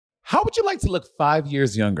How would you like to look 5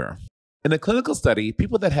 years younger? In a clinical study,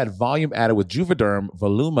 people that had volume added with Juvederm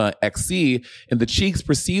Voluma XC in the cheeks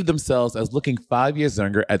perceived themselves as looking 5 years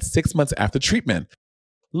younger at 6 months after treatment.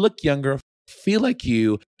 Look younger, feel like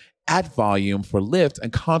you, add volume for lift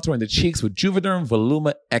and contour in the cheeks with Juvederm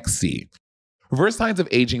Voluma XC. Reverse signs of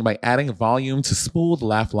aging by adding volume to smooth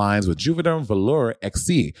laugh lines with Juvederm Volure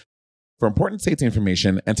XC. For important safety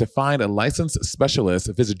information and to find a licensed specialist,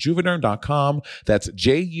 visit juvederm.com. That's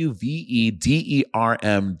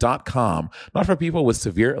JUVEDERM.com. Not for people with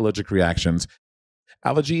severe allergic reactions,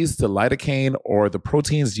 allergies to lidocaine, or the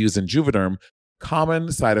proteins used in Juvederm.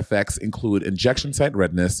 Common side effects include injection site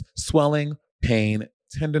redness, swelling, pain,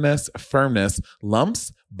 tenderness, firmness,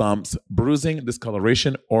 lumps, bumps, bruising,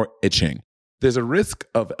 discoloration, or itching. There's a risk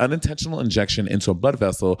of unintentional injection into a blood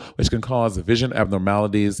vessel, which can cause vision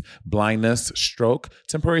abnormalities, blindness, stroke,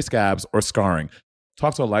 temporary scabs, or scarring.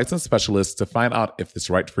 Talk to a licensed specialist to find out if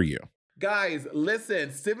it's right for you. Guys,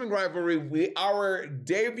 listen, Sibling Rivalry, our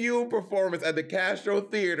debut performance at the Castro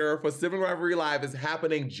Theater for Sibling Rivalry Live is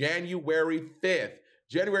happening January 5th.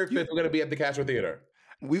 January 5th, we're going to be at the Castro Theater.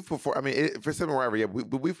 We've performed, for Sibling Rivalry, yeah,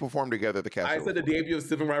 we've performed together at the Castro. I said the debut of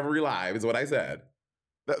Sibling Rivalry Live is what I said.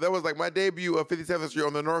 That was like my debut of 57th Street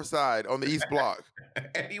on the north side, on the East Block.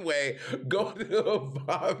 Anyway, go to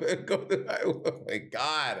Bob and oh my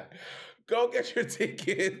God. Go get your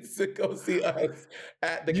tickets to go see us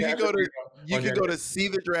at the Castro Theater. You can go to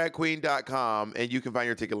seethedragqueen.com and you can find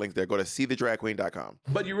your ticket links there. Go to seethedragqueen.com.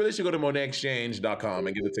 But you really should go to MonetExchange.com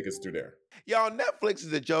and get the tickets through there. Y'all, Netflix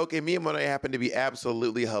is a joke, and me and Monet happen to be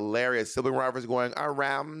absolutely hilarious. Sibling Rivalries going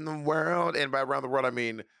around the world, and by around the world, I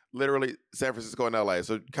mean literally San Francisco and LA,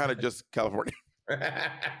 so kind of just California.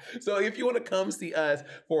 So if you want to come see us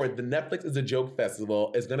for the Netflix is a Joke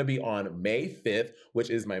Festival, it's going to be on May 5th, which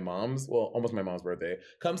is almost my mom's birthday.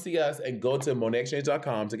 Come see us and go to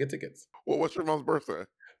MonetExchange.com to get tickets. Well, what's your mom's birthday?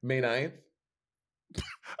 May 9th.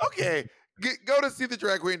 Okay. Go to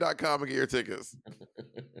seethedragqueen.com and get your tickets.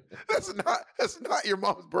 That's not your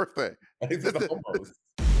mom's birthday. Almost.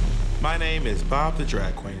 My name is Bob the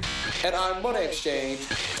Drag Queen. And I'm Money Exchange.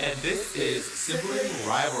 And this is Sibling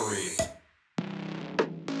Rivalry.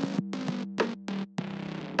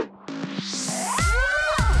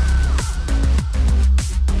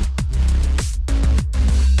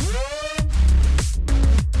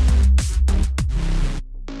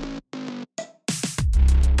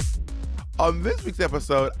 On this week's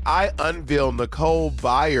episode, I unveil Nicole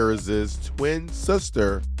Byers' twin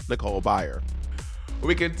sister, Nicole Byer.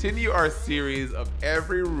 We continue our series of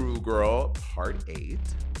Every RuGirl, Part 8.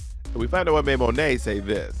 And we find out what made Monet say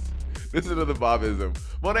this. This is another Bobism.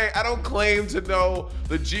 Monet, I don't claim to know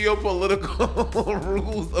the geopolitical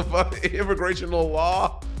rules of immigration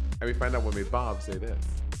law. And we find out what made Bob say this.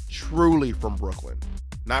 Truly from Brooklyn.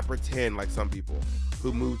 Not pretend like some people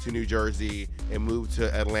who moved to New Jersey and moved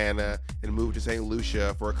to Atlanta and moved to St.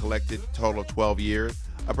 Lucia for a collected total of 12 years.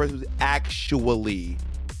 A person who's actually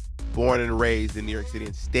born and raised in New York City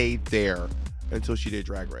and stayed there until she did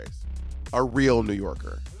Drag Race. A real New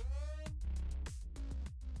Yorker.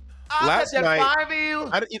 Last night,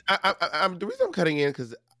 the reason I'm cutting in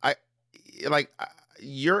because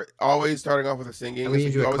you're always starting off with a singing. We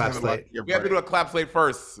need to do a clap slate. We have to do a clap slate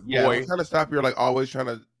first, boy. Yeah, I'm trying to stop. You're like always trying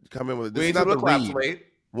to come in with it. We need to do a clap slate.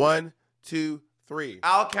 1, 2, 3.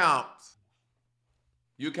 I'll count.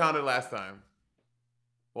 You counted last time.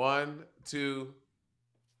 1, 2.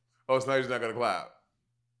 Oh, so now you're just not gonna clap.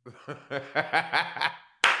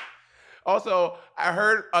 Also, I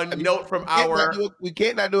heard a note from we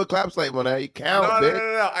can't not do a clap slate, Monet. You count, bitch.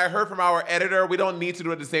 No. I heard from our editor, we don't need to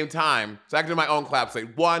do it at the same time. So I can do my own clap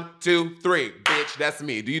slate. 1, 2, 3. Bitch, that's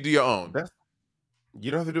me. Do you do your own?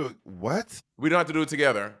 You don't have to do it. What? We don't have to do it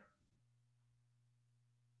together.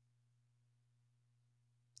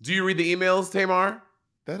 Do you read the emails, Tamar?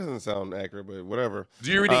 That doesn't sound accurate, but whatever.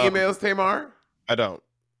 Do you read the emails, Tamar? I don't.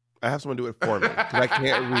 I have someone do it for me because I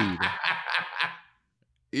can't read.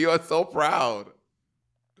 You are so proud.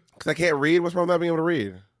 Because I can't read? What's wrong with not being able to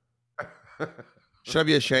read? Should I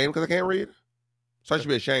be ashamed because I can't read? So I should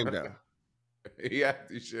be ashamed now. Yeah,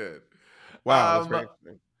 you should. Wow, that's very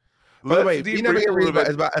interesting. By the way, you never get read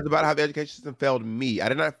it's about how the education system failed me. I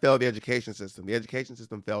did not fail the education system. The education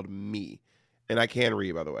system failed me. And I can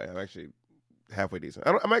read, by the way. I'm actually halfway decent.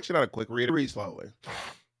 I'm actually not a quick reader. I read slowly.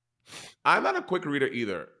 I'm not a quick reader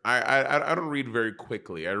either. I don't read very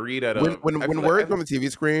quickly. I read at when words on the TV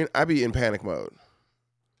screen, I be in panic mode.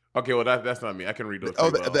 Okay, well that's not me. I can read those.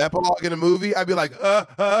 The epilogue in a movie, I'd be like,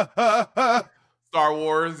 Star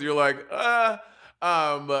Wars, you're like, what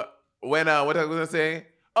was I saying?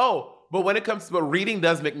 Oh, but when it comes to reading,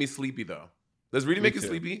 does make me sleepy though. Does reading make you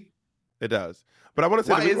sleepy? It does. But I want to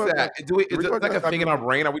say Why is that? Is it like a thing in our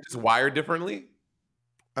brain? Are we just wired differently?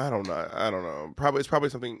 I don't know. It's probably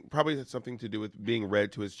something to do with being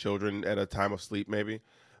read to his children at a time of sleep, maybe.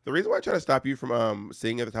 The reason why I try to stop you from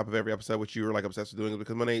singing at the top of every episode, which you were like obsessed with doing, is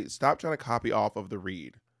because when they stop trying to copy off of the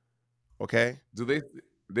read. Okay? Do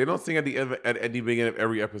they don't sing at the beginning of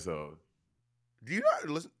every episode? Do you not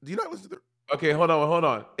listen to the Okay, hold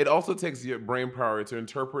on. It also takes your brain power to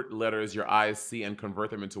interpret letters your eyes see and convert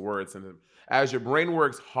them into words. And as your brain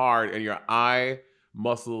works hard and your eye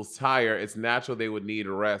muscles tire, it's natural they would need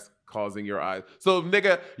rest, causing your eyes. So,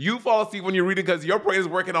 nigga, you fall asleep when you're reading because your brain is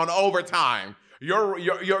working on overtime. Your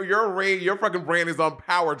fucking brain is on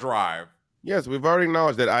power drive. Yes, we've already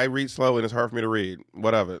acknowledged that I read slowly and it's hard for me to read.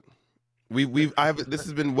 What of it? This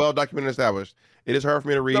has been well documented and established. It is hard for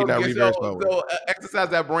me to read, and I read very slowly. So exercise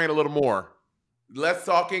that brain a little more. Less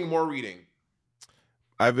talking, more reading.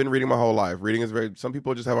 I've been reading my whole life. Reading is some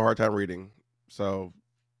people just have a hard time reading. So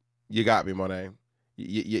you got me, Monet.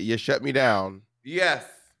 You shut me down. Yes.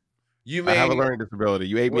 I have a learning disability.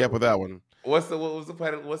 You ate me up with that one. What's the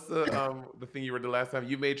thing you read the last time?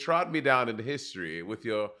 You may trod me down into history with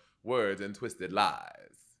your words and twisted lies.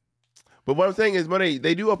 But what I'm saying is, Monet,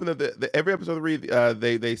 they do open every episode of Read,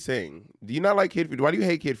 they sing. Do you not like Kid Fury? Why do you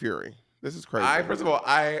hate Kid Fury? This is crazy. First of all,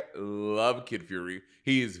 I love Kid Fury.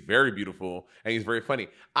 He is very beautiful and he's very funny.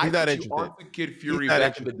 He's not interested. On to Kid Fury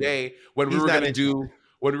back in the day when we were gonna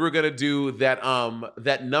do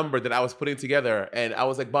that number that I was putting together, and I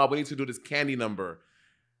was like, Bob, we need to do this candy number.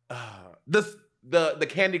 The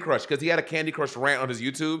Candy Crush, because he had a Candy Crush rant on his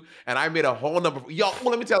YouTube, and I made a whole number. Y'all,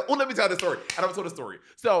 let me tell the story. And I'm told the story.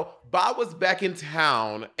 So Bob was back in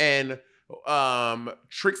town, and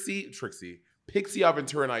Pixie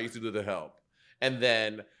Aventura and I used to do the help, and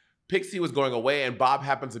then Pixie was going away, and Bob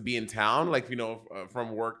happened to be in town, like,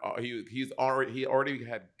 from work. He already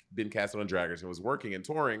had been cast on Drag Race and was working and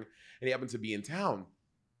touring, and he happened to be in town.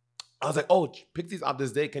 I was like, oh, Pixie's out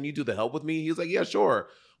this day. Can you do the help with me? He was like, yeah, sure.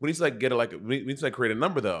 We need to create a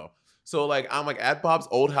number though. So I'm at Bob's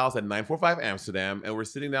old house at 945 Amsterdam, and we're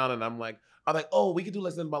sitting down, and I'm like, oh, we could do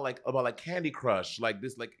something about Candy Crush,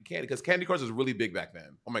 candy, because Candy Crush was really big back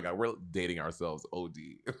then. Oh my God, we're dating ourselves, OD.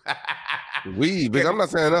 Because I'm not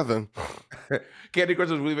saying nothing. Candy Crush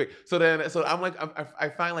was really big. So I'm like, I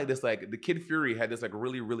find this, the Kid Fury had this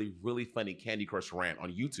really, really, really funny Candy Crush rant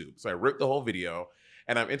on YouTube. So I ripped the whole video,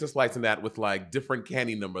 and I'm intersplicing that with different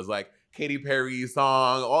candy numbers, like Katy Perry's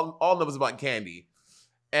song, all numbers about candy.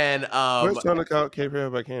 And where's song called Katy Perry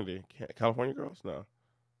about candy? California Girls? No.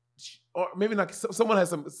 Or maybe not. Someone has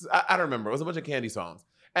some. I don't remember. It was a bunch of candy songs.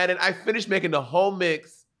 And then I finished making the whole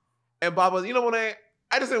mix. And Bob was, what I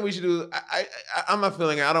just think we should do. I'm not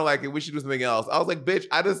feeling it. I don't like it. We should do something else. I was like, bitch,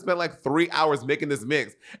 I just spent 3 hours making this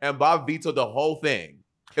mix. And Bob vetoed the whole thing.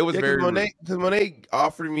 It was very because Monet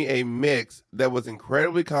offered me a mix that was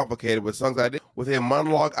incredibly complicated with songs I did with a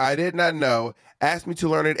monologue I did not know, asked me to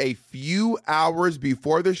learn it a few hours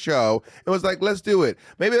before the show, and was like, let's do it.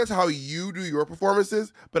 Maybe that's how you do your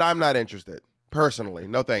performances, but I'm not interested. Personally.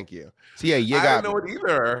 No, thank you. So yeah, you got I don't know it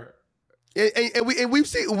either. And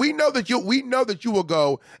we know that you will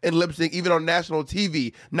go and lip sync even on national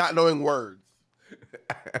TV, not knowing words.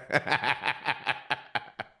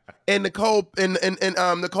 And Nicole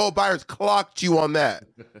Byers clocked you on that.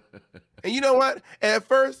 And you know what? At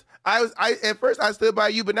first I stood by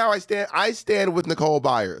you, but now I stand with Nicole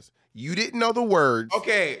Byers. You didn't know the words.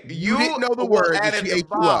 Okay, you didn't know the words. And she ate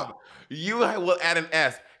you up. You will add an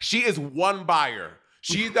S. She is one buyer.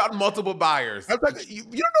 She's got multiple buyers. I'm talking, you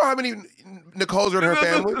don't know how many Nicoles are in her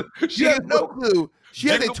family. She has no clue. She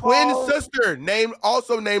has a twin sister named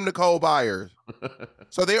Nicole Byers.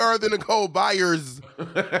 So they are the Nicole Byers.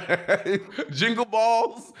 Jingle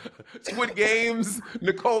Balls, Squid Games,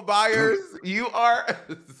 Nicole Byers. You are.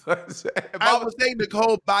 I was saying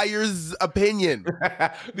Nicole Byers' opinion.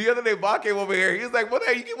 The other day, Bob came over here. He's like, "What the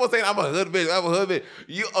hell? You keep on saying I'm a hood bitch. I'm a hood bitch.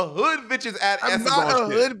 You a hood bitch is at. I'm not a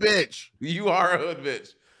hood bitch. You are a hood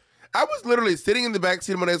bitch." I was literally sitting in the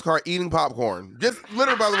backseat of Monet's car eating popcorn. Just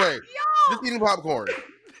literally, by the way, just eating popcorn.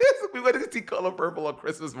 We went to see Color Purple on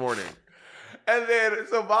Christmas morning. And then,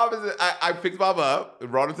 so I picked Bob up,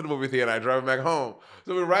 brought him to the movie theater, and I drove him back home.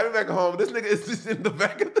 So we're riding back home. This nigga is just in the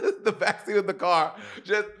back of the backseat of the car.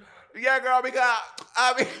 Just, yeah, girl,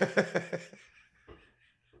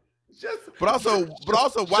 But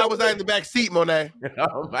also, why was I in the back seat, Monet?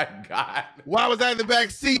 Oh my God. Why was I in the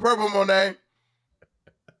back seat, Purple Monet?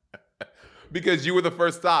 Because you were the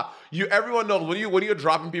first stop. Everyone knows when you're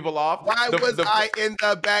dropping people off. Why was I in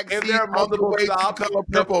the back seat on the way to Color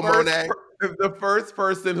Purple, Monet? the first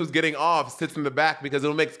person who's getting off sits in the back because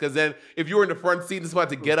then if you were in the front seat and just about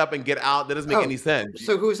to get up and get out, that doesn't make any sense.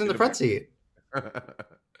 So who's in the front seat?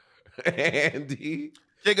 Andy.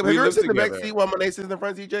 Jacob, have you ever sat in the back seat while Monet sits in the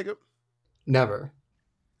front seat, Jacob? Never.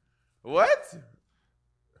 What?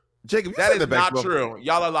 Jacob, that is not true.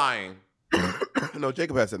 Y'all are lying. No,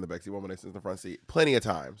 Jacob has sat in the back seat while Monet sits in the front seat plenty of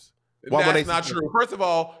times. That's not true. First of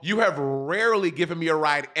all, you have rarely given me a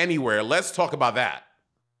ride anywhere. Let's talk about that.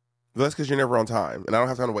 That's because you're never on time, and I don't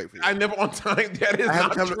have time to wait for you. I'm never on time. That is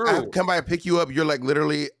not true. I have to come by and pick you up. You're like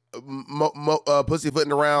literally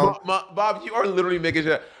pussyfooting around. Bob, you are literally making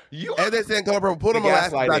sure. And they saying, "Color purple, pull the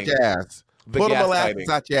molasses out your ass. Pull the molasses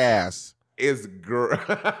out your ass." Is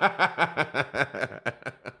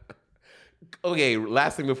okay.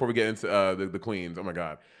 Last thing before we get into the queens. Oh my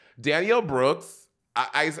God, Danielle Brooks.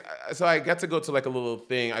 So I got to go to like a little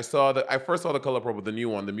thing. I first saw The Color Purple, the new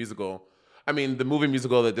one, the musical. I mean, the movie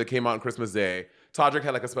musical that came out on Christmas Day. Todrick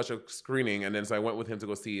had like a special screening, and then so I went with him to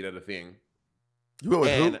go see it at a thing. You went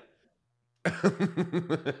with who?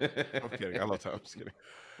 I'm kidding. I love Tom. I'm just kidding.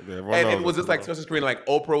 And it was just like special screening. Like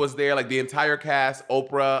Oprah was there, like the entire cast,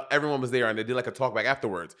 Oprah, everyone was there, and they did like a talk back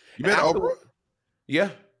afterwards. You met Oprah? Yeah.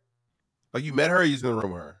 Like you met her, or you was in the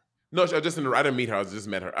room with her? No, I didn't meet her. I just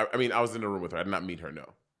met her. I mean, I was in the room with her. I did not meet her.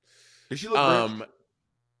 No. Did she look rich?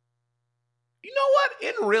 You know what?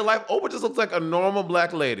 In real life, Oprah just looks like a normal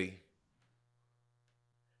black lady.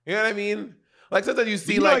 You know what I mean? Like sometimes you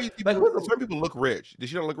see some people look rich. Did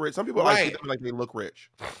she not look rich? Some people I see them like they look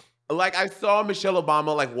rich. Like I saw Michelle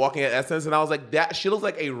Obama like walking at Essence, and I was like, that she looks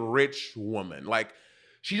like a rich woman. Like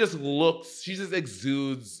she just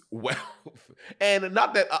exudes wealth. And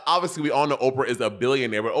not that obviously we all know Oprah is a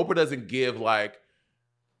billionaire, but Oprah doesn't give like,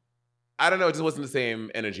 I don't know, it just wasn't the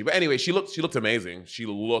same energy. But anyway, she looked amazing. She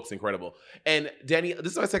looks incredible. And this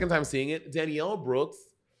is my second time seeing it. Danielle Brooks.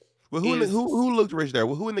 Well, who looked rich there?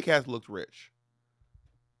 Well, who in the cast looked rich?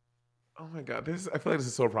 Oh my God, I feel like this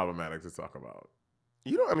is so problematic to talk about.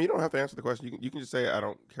 You don't have to answer the question. You can just say I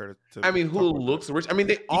don't care to I mean, who looks rich? I mean,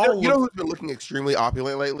 they all you know who's been looking extremely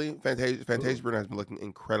opulent lately? Fantasia Bruno has been looking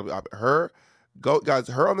incredibly opulent.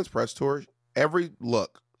 Her on this press tour, every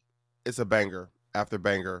look, it's a banger after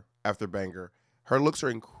banger after banger. Her looks are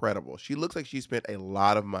incredible. She looks like she spent a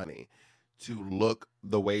lot of money to look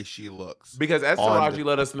the way she looks. Because as Taraji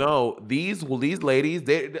let us know, these ladies,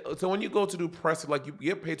 so when you go to do press, like you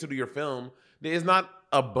get paid to do your film, there is not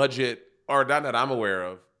a budget, or not that I'm aware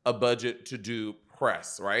of, a budget to do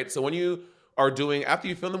press, right? So when you are doing, after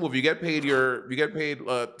you film the movie, you get paid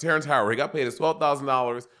Terrence Howard, he got paid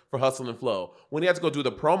 $12,000 for Hustle and Flow. When he had to go do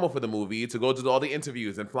the promo for the movie, to go do all the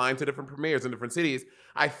interviews and flying to different premieres in different cities,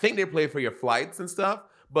 I think they pay for your flights and stuff.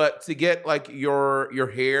 But to get like your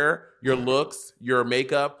hair, your looks, your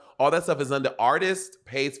makeup, all that stuff is done. The artist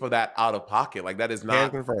pays for that out of pocket. Like that is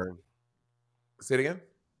not. Can confirm. Say it again.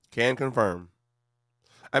 Can confirm.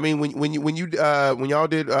 I mean, when y'all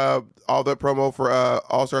did all the promo for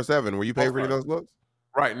All Star 7, were you paid for any of those looks?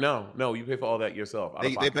 Right. No, you pay for all that yourself.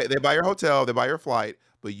 They buy your hotel, they buy your flight,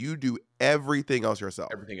 but you do everything else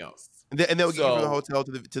yourself. Everything else. And they'll get you from the hotel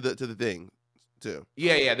to the thing. Too.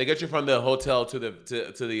 Yeah, they get you from the hotel to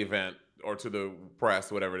the event or to the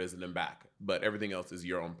press, whatever it is, and then back. But everything else is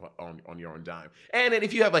your own on your own dime. And then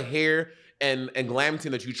if you have a hair and glam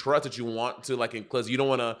team that you trust, that you want to like, because you don't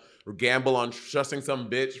want to gamble on trusting some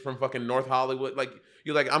bitch from fucking North Hollywood, like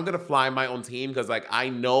you're like, I'm gonna fly my own team because like I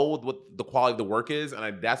know what the quality of the work is,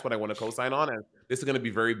 and that's what I want to co-sign on, and this is gonna be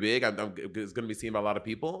very big. It's gonna be seen by a lot of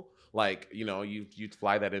people. Like, you know, you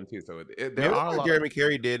fly that in too. So there are a lot. Jeremy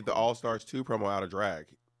Carey did the All Stars 2 promo out of drag.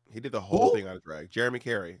 He did the whole thing out of drag. Jeremy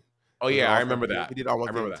Carey. Oh yeah, I remember that. He did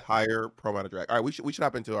almost the entire promo out of drag. All right, we should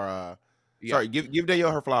hop into our. Sorry, give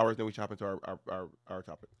Danielle her flowers, then we should hop into our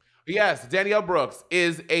topic. Yes, Danielle Brooks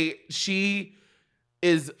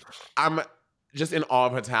I'm just in awe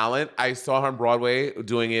of her talent. I saw her on Broadway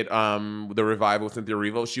doing it, the revival with Cynthia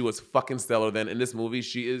Erivo. She was fucking stellar then. In this movie,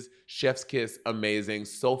 she is chef's kiss, amazing,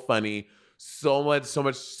 so funny, so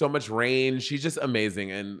much range. She's just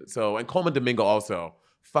amazing. And Coleman Domingo also.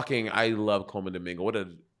 Fucking, I love Coleman Domingo. What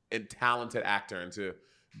a talented actor, and to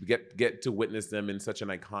get to witness them in such an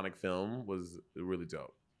iconic film was really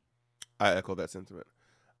dope. I echo that sentiment.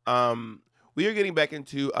 We are getting back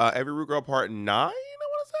into Every RuGirl Part 9, I want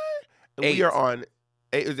to say. 8. We are on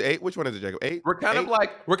 8. Is it 8? Which one is it, Jacob? 8? We're kind of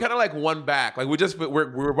like one back. Like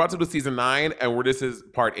we're about to do season 9, and this is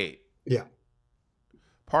part 8. Yeah.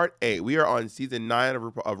 Part 8. We are on season 9 of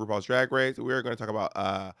RuPaul's Drag Race. We are going to talk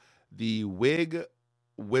about the wig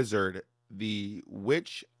wizard, the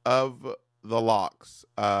witch of the locks,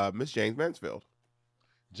 Miss James Mansfield.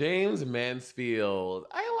 James Mansfield.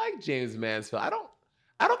 I like James Mansfield. I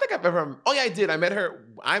don't think I've ever. Oh yeah, I did. I met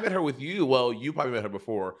her with you. Well, you probably met her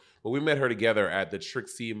before, but we met her together at the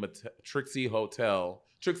Trixie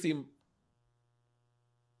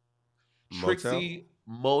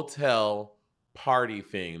Motel party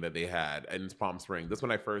thing that they had in Palm Springs. That's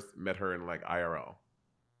when I first met her in like IRL.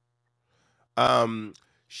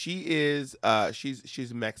 She is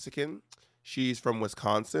she's Mexican. She's from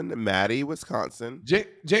Wisconsin, Maddie, Wisconsin.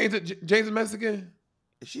 James is Mexican.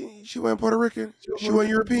 She went Puerto Rican. She went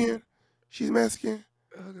European. She's Mexican.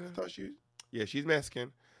 Okay. I thought she's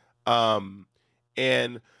Mexican. And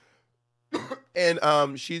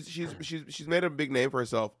she's made a big name for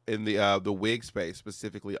herself in the wig space,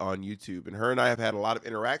 specifically on YouTube. And her and I have had a lot of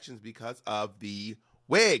interactions because of the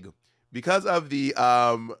wig, because of the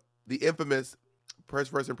infamous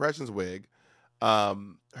First Impressions wig.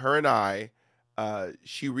 Her and I,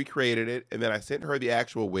 she recreated it, and then I sent her the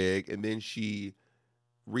actual wig, and then she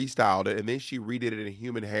restyled it, and then she redid it in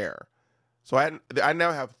human hair. So I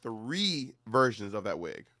now have 3 versions of that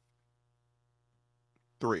wig.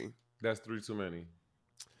 3. That's 3 too many.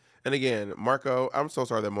 And again, Marco, I'm so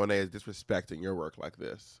sorry that Monet is disrespecting your work like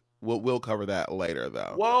this. We'll cover that later,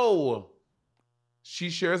 though. Whoa! She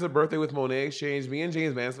shares a birthday with Monet Exchange. Me and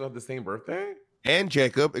James Mansfield have the same birthday? And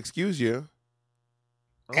Jacob, excuse you.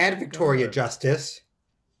 And Victoria Justice.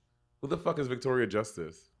 Who the fuck is Victoria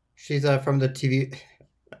Justice? She's from the TV.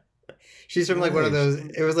 She's from like one of those.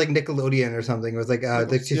 It was like Nickelodeon or something. It was like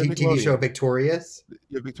the TV show Victorious.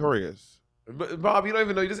 Yeah, Victorious. But Bob, you don't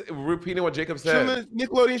even know. You're just repeating what Jacob said. She's from the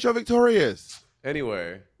Nickelodeon show Victorious.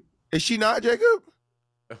 Anyway. Is she not, Jacob?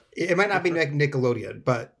 It might not be like Nickelodeon,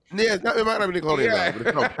 but... Yeah, it might not be Nickelodeon, yeah. But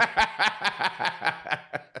it's no.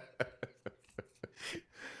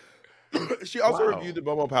 She also reviewed the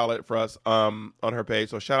Momo palette for us on her page,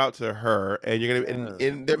 so shout out to her. And you're gonna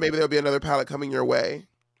and there maybe there'll be another palette coming your way.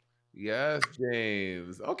 Yes,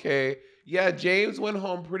 James. Okay. Yeah, James went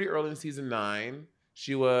home pretty early in season 9.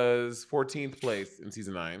 She was 14th place in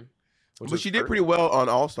season 9. But she did pretty well on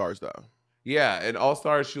All Stars, though. Yeah, in All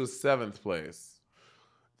Stars, she was 7th place.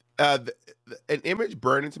 An image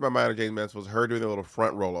burned into my mind of James Mansfield was her doing a little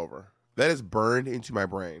front rollover. That is burned into my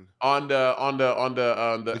brain. On the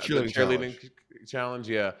cheerleading challenge,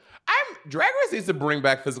 yeah. Drag Race needs to bring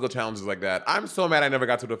back physical challenges like that. I'm so mad I never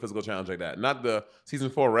got to do a physical challenge like that. Not the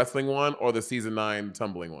season 4 wrestling one or the season 9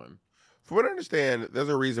 tumbling one. From what I understand, there's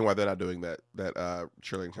a reason why they're not doing that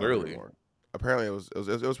cheerleading challenge anymore. Apparently, it was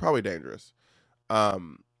probably dangerous. But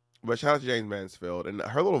shout out to James Mansfield and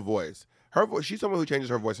her little voice. Her voice. She's someone who changes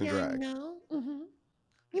her voice in drag. No. Mm-hmm.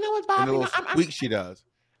 You know what, Bob? And the little squeak she does.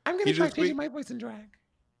 I'm gonna try changing my voice in drag.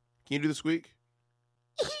 Can you do the squeak?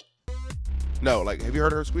 No. Like, have you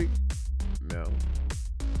heard her squeak? No.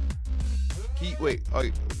 Wait.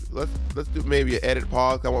 Let's do maybe an edit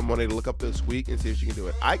pause. I want Monet to look up the squeak and see if she can do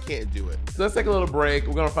it. I can't do it. So let's take a little break.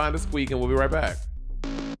 We're gonna find the squeak and we'll be right back.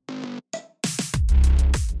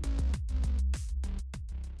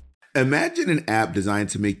 Imagine an app designed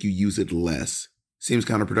to make you use it less. Seems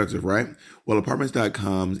counterproductive, right? Well,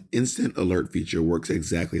 Apartments.com's instant alert feature works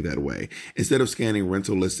exactly that way. Instead of scanning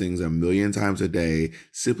rental listings 1,000,000 times a day,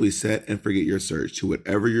 simply set and forget your search to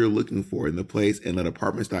whatever you're looking for in the place and let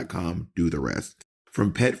Apartments.com do the rest.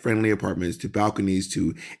 From pet-friendly apartments to balconies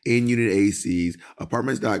to in-unit ACs,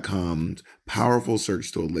 Apartments.com's powerful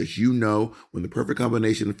search tool lets you know when the perfect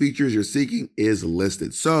combination of features you're seeking is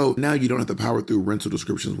listed. So now you don't have to power through rental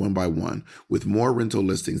descriptions one by one. With more rental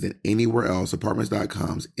listings than anywhere else,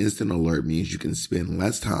 Apartments.com's instant alert means you can spend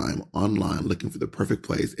less time online looking for the perfect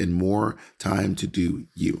place and more time to do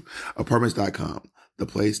you. Apartments.com, the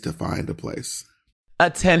place to find a place.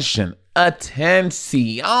 Attention. Do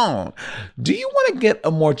you want to get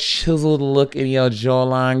a more chiseled look in your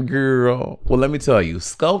jawline, girl? Well, let me tell you,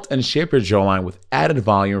 sculpt and shape your jawline with added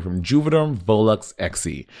volume from Juvederm Volux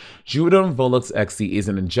XC. Juvederm Volux XC is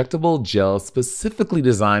an injectable gel specifically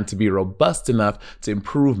designed to be robust enough to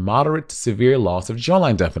improve moderate to severe loss of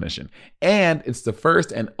jawline definition. And it's the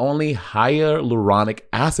first and only hyaluronic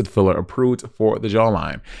acid filler approved for the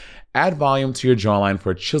jawline. Add volume to your jawline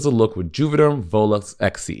for a chiseled look with Juvederm Volux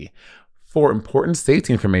XC. For important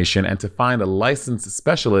safety information and to find a licensed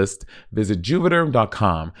specialist, visit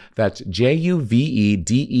juvederm.com. That's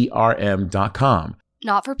JUVEDERM.com.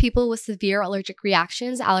 Not for people with severe allergic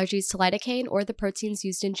reactions, allergies to lidocaine, or the proteins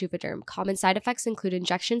used in Juvederm. Common side effects include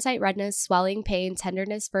injection site redness, swelling, pain,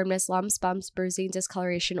 tenderness, firmness, lumps, bumps, bruising,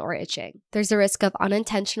 discoloration, or itching. There's a risk of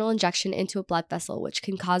unintentional injection into a blood vessel, which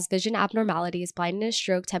can cause vision abnormalities, blindness,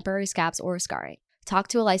 stroke, temporary scabs, or scarring. Talk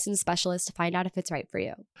to a licensed specialist to find out if it's right for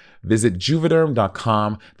you. Visit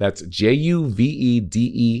juvederm.com. That's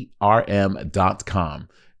JUVEDERM.com.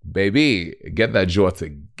 Baby, get that jaw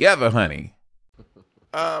together, honey.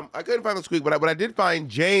 I couldn't find the Squeak, but I did find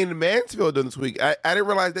Jane Mansfield in the Squeak. I didn't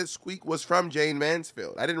realize that Squeak was from Jane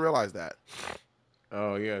Mansfield. I didn't realize that.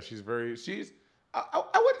 Oh yeah,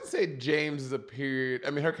 I wouldn't say James is a period. I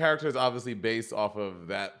mean, her character is obviously based off of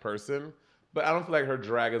that person, but I don't feel like her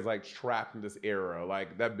drag is like trapped in this era,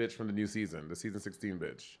 like that bitch from the new season, the season 16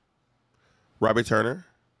 bitch. Robbie Turner?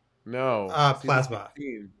 No. Plasma.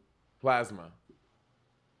 16. Plasma.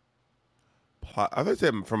 I thought you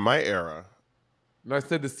said from my era. No, I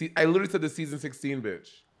literally said the season 16 bitch.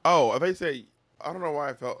 Oh, I thought you said, I don't know why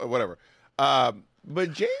I felt, whatever.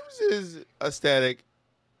 But James's aesthetic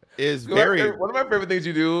is very... One of my favorite things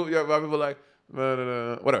you do, yeah, people are like,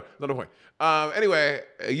 no, whatever, another point. Anyway,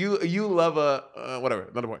 you love whatever,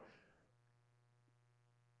 another point.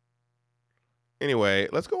 Anyway,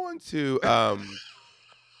 let's go on to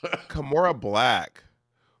Kimora Black,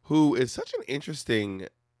 who is such an interesting...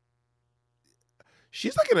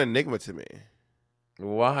 She's like an enigma to me.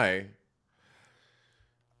 Why?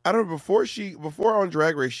 I don't know, before on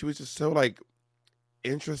Drag Race, she was just so like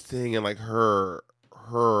interesting, and like her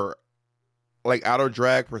like out of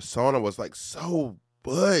drag persona was like so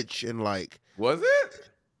butch and like, was it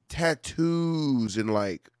tattoos and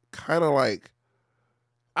like kind of like,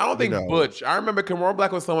 I don't think butch. I remember Kimora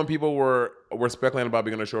Black was someone people were speculating about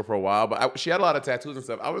being on the show for a while, but she had a lot of tattoos and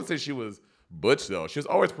stuff. I wouldn't say she was butch though. She was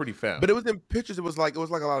always pretty femme. But it was in pictures. It was like a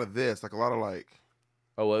lot of this, like a lot of like.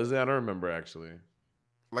 Oh, was it? I don't remember actually.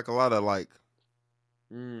 Like a lot of like.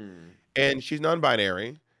 And she's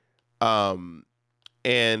non-binary,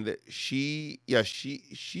 and she's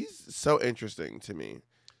so interesting to me.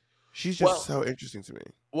 She's just so interesting to me.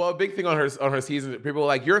 Well, a big thing on her season, people were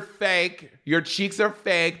like, "You're fake. Your cheeks are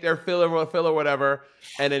fake. They're filler, whatever."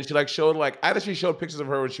 And then she like showed like either she showed pictures of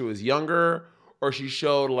her when she was younger, or she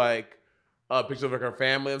showed like pictures of like her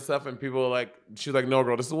family and stuff. And people were like, she's like, "No,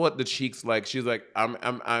 girl, this is what the cheeks like." She's like, I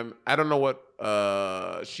don't know what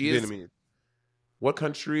she is. Vietnamese. What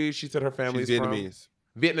country she said her family's Vietnamese.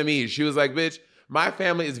 From? Vietnamese. She was like, "Bitch, my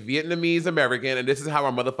family is Vietnamese American, and this is how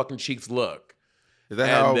our motherfucking cheeks look." Is that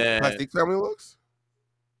how Plastique's family looks?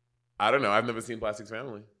 I don't know. I've never seen Plastique's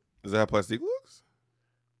family. Is that how Plastique looks?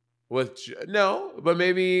 No, but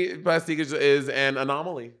maybe Plastique is an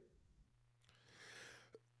anomaly.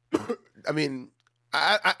 I mean,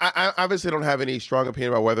 I obviously don't have any strong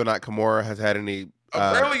opinion about whether or not Kimora has had any.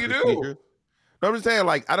 Apparently you do. No, I'm just saying,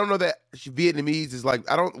 like, I don't know that Vietnamese is like,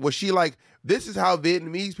 was she like, this is how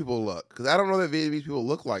Vietnamese people look? Because I don't know that Vietnamese people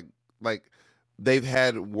look like they've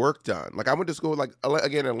had work done. Like, I went to school, like,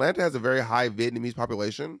 again, Atlanta has a very high Vietnamese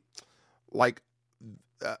population. Like,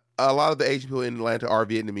 a lot of the Asian people in Atlanta are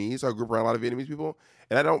Vietnamese. So I grew up around a lot of Vietnamese people.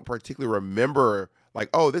 And I don't particularly remember, like,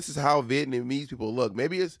 oh, this is how Vietnamese people look.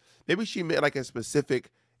 Maybe she meant, like, a specific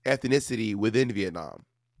ethnicity within Vietnam.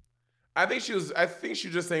 I think she was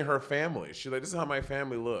just saying her family. She's like, this is how my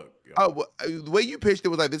family look. Oh, well, the way you pitched it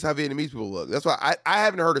was like, this is how Vietnamese people look. That's why I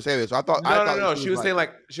haven't heard her say this. So I thought no. She was saying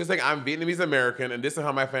I'm Vietnamese American, and this is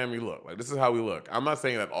how my family look. Like, this is how we look. I'm not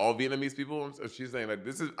saying that all Vietnamese people. She's saying like,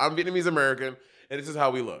 I'm Vietnamese American, and this is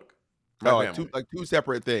how we look. Like two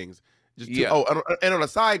separate things. And on a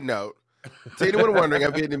side note, to anyone wondering,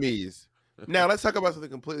 I'm Vietnamese. Now let's talk about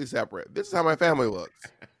something completely separate. This is how my family looks.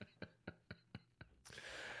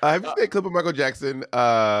 Have you seen a clip of Michael Jackson?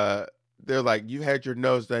 They're like, "You had your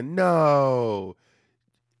nose done." No,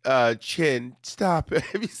 chin, stop it.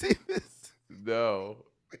 Have you seen this? No.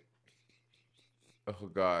 Oh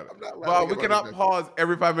God. Well, we cannot pause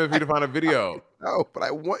every 5 minutes for you to find a video. No, but I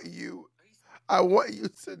want you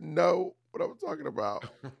to know what I'm talking about.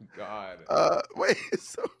 Oh God. Wait.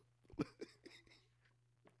 So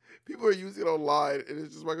people are using it online, and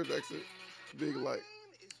it's just Michael Jackson being like.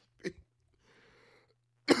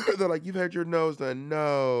 They're like, "You've had your nose done."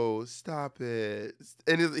 No, stop it.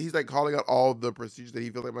 And he's like calling out all the procedures that he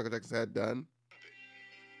feels like Michael Jackson had done.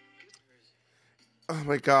 Oh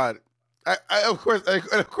my God. Of course I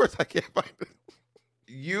can't find it.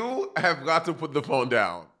 You have got to put the phone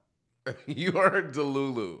down. You are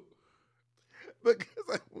Delulu. Because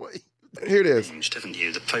I want you. Here it is. Changed, haven't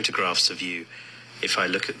you? The photographs of you, if I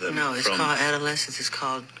look at them. No, it's called adolescence. It's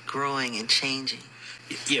called growing and changing.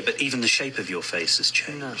 Yeah, but even the shape of your face has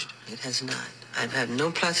changed. No, it has not. I've had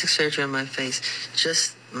no plastic surgery on my face,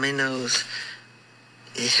 just my nose.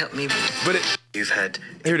 It helped me. You've had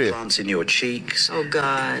implants in your cheeks. Oh,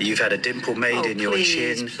 God. You've had a dimple made in your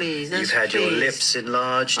chin. Please, you've had your lips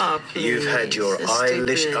enlarged. Oh, please. You've had your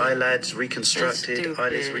eyelids reconstructed.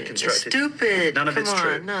 Eyelids reconstructed. It's stupid. None of it's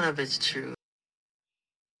true. None of it's true.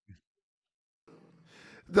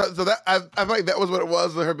 So that I feel like that was what it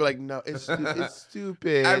was for her. Be like, no, it's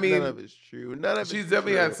stupid. I mean, none of it's true. None of she's it's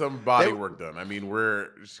definitely true. had some body work done. I mean,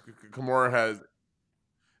 Kimura has.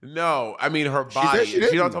 No, I mean her She body. said she She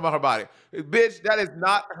don't didn't. talk about her body, bitch. That is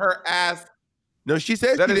not her ass. No, she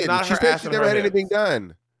said That she is didn't. not She her said ass she and never her had anything hips.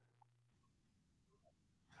 done.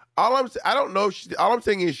 I don't know. All I'm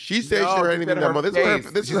saying is she said she No, never had she anything said done. her This face.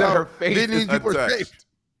 is this She is said how her face these is people are saying.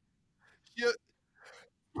 untouched.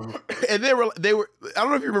 And they were. I don't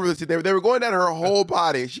know if you remember this. They were going down her whole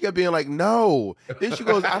body. She kept being like, "No." Then she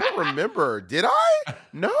goes, "I don't remember. Did I?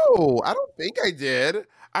 No, I don't think I did.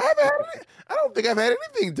 I don't think I've had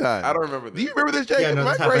anything done. I don't remember this. Do you remember this, Jacob? Yeah, no, Am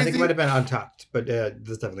I this happened. I think it crazy? might have been untucked, but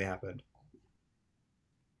this definitely happened.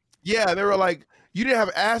 Yeah, they were like, "You didn't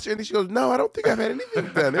have ass or anything." She goes, "No, I don't think I've had anything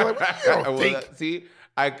done." They're like, "What do you don't think?" See,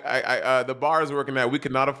 the bar is working that we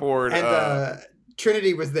could not afford. And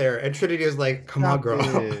Trinity was there, and Trinity was like, "Come on, girl.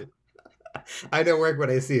 I know work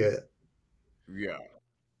when I see it." Yeah.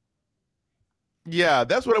 Yeah,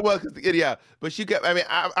 that's what it was. Yeah, but she kept. I mean,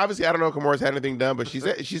 obviously, I don't know if Kimura's had anything done, but she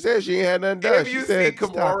said she ain't had nothing done. If you She said, see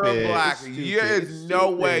 "Stop Kimura it. Black, It's there's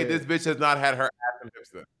no way this bitch has not had her ass and hips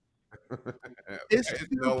done. It's There's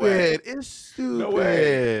stupid. no way. It's stupid. No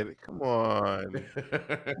way. Come on.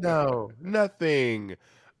 No, nothing.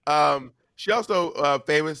 She also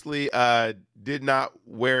famously had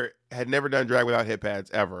never done drag without hip pads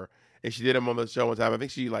ever, and she did them on the show one time. I think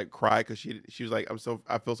she like cried because she was like,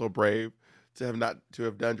 I feel so brave to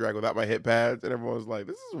have done drag without my hip pads, and everyone was like,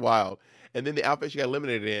 this is wild. And then the outfit she got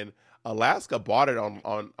eliminated in, Alaska bought it on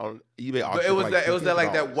eBay auction. But it was for like it was that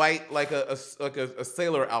like that $50. white like a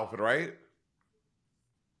sailor outfit, right?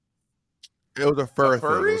 It was a fur thing. It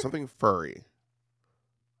furry? was something furry.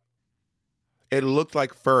 It looked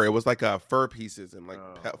like fur. It was like fur pieces and like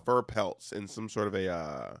fur pelts and some sort of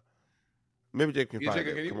a maybe Jake can find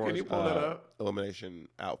it. Can you pull that up? Elimination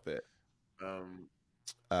outfit.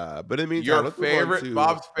 But in the meantime, Your let's move on to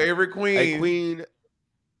Bob's favorite queen. a queen.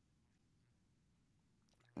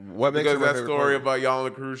 What makes because her my that favorite story queen? about y'all on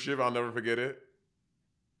the cruise ship, I'll never forget it.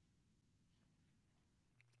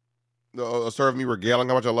 A story of me regaling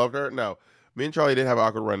how much I loved her. No, me and Charlie did have an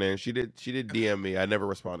awkward run in. She did DM me. I never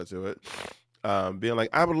responded to it. Being like,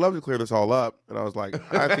 I would love to clear this all up, and I was like,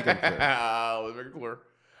 I think I'm clear. Let's make it clear.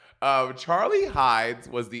 Charlie Hides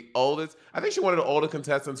was the oldest. I think she's one of the oldest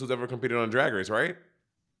contestants who's ever competed on Drag Race, right?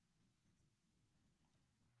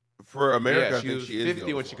 For America, Yeah, I she think was she is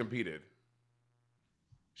 50 when she competed.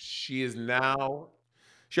 She is now.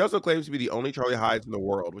 She also claims to be the only Charlie Hides in the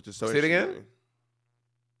world, which is so Say it interesting. again?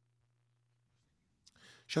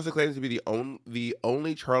 She also claims to be the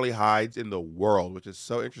only Charlie Hides in the world, which is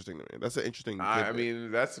so interesting to me. That's an interesting. I mean,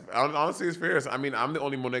 that's honestly it's fierce. I mean, I'm the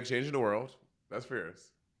only Monet Exchange in the world. That's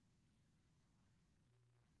fierce.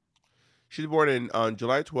 She's born on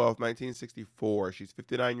July 12th, 1964. She's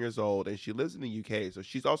 59 years old, and she lives in the UK. So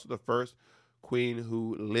she's also the first queen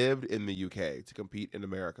who lived in the UK to compete in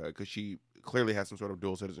America because she clearly has some sort of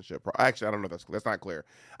dual citizenship. Actually, I don't know if that's not clear.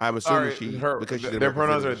 I'm assuming because she's their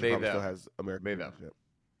pronouns are they they them. Still has American they them. citizenship.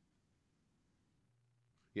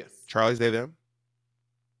 Yes. Charlie's they them.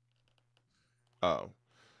 Oh,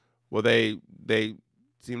 well they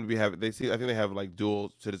seem to be I think they have like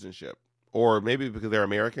dual citizenship, or maybe because they're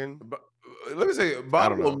American. But, let me say,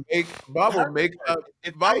 Bob will make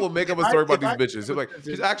up a story about these bitches. Like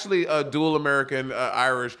she's actually a dual American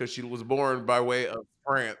Irish because she was born by way of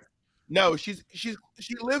France. No, she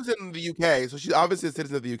lives in the UK, so she's obviously a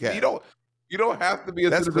citizen of the UK. You don't have to be a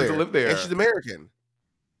citizen to live there, and she's American.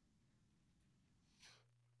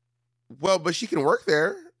 Well, but she can work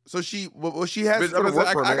there, so she has.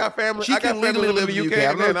 Bitch, I got family. I got family live in the UK.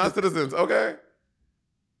 And they're not citizens. Okay.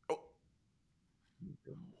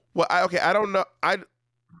 Well, I don't know. I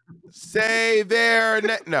say there.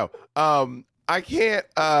 No. I can't.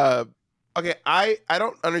 Okay, I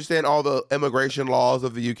don't understand all the immigration laws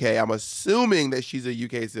of the UK. I'm assuming that she's a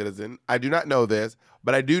UK citizen. I do not know this,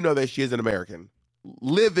 but I do know that she is an American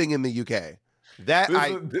living in the UK. That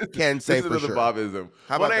can say for sure. Bobism.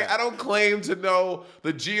 How about that? I don't claim to know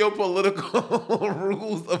the geopolitical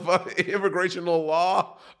rules of immigration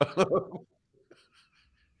law. Well,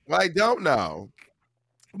 I don't know.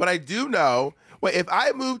 But I do know, if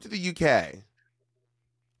I move to the UK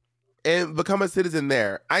and become a citizen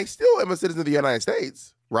there, I still am a citizen of the United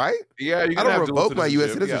States, right? Yeah, you I don't revoke my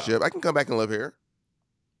U.S. citizenship. Yeah. I can come back and live here.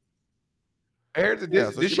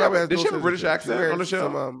 Did she have a British accent on the show?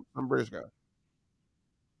 I'm British guy.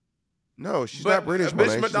 No, she's not British.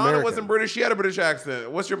 Bitch, Madonna wasn't British. She had a British accent.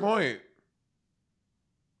 What's your point?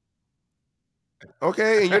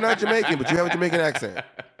 Okay, and you're not Jamaican, but you have a Jamaican accent.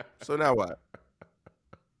 So now what?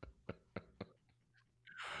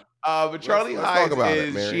 But Charlie let's Hides talk about it,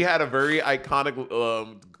 is Mary. she had a very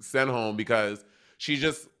iconic send home because she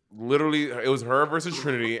just literally it was her versus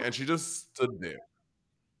Trinity, and she just stood there.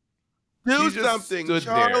 Do She just something, stood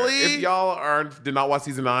Charlie. there. If y'all did not watch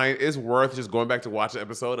season 9, it's worth just going back to watch the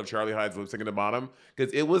episode of Charlie Hides lip syncing the bottom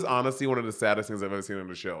because it was honestly one of the saddest things I've ever seen on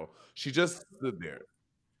the show. She just stood there.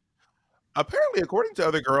 Apparently, according to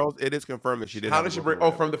other girls, it is confirmed that she did. How have did a she break?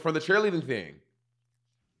 broken Oh, rib. from the cheerleading thing.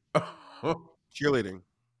 Cheerleading.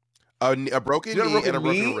 A broken She had a knee broken and a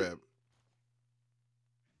broken knee? rib.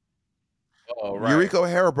 Oh, right. Eureka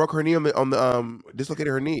O'Hara broke her knee on the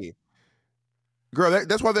dislocated her knee. Girl,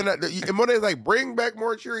 that's why they're not. And Monet's like, bring back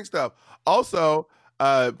more cheering stuff. Also,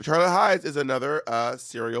 Charlotte Hides is another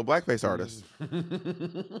serial blackface artist.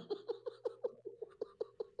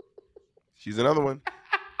 She's another one.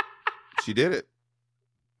 She did it.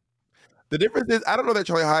 The difference is, I don't know that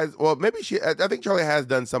Charlie Hides. Well, maybe I think Charlie has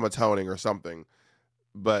done some atoning or something,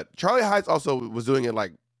 but Charlie Hides also was doing it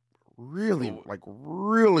like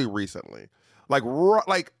really recently. Like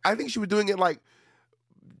I think she was doing it like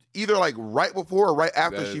either like right before or right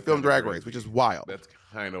after she filmed Drag Race, which is wild. That's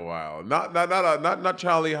kind of wild. Not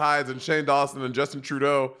Charlie Hides and Shane Dawson and Justin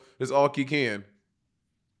Trudeau is all he can.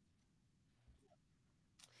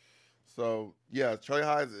 So yeah, Charlie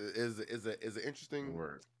Hides is an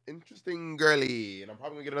interesting girly, and I'm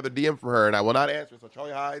probably gonna get another DM from her, and I will not answer. So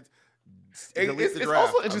Charlie Hides. It's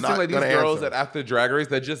also interesting, like these girls that after Drag Race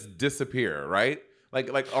that just disappear, right?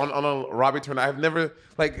 Like on a Robbie Turner. I've never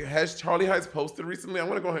has Charlie Hides posted recently? I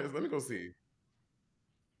want to go ahead. Let me go see.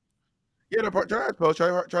 Yeah, Charlie Hides post.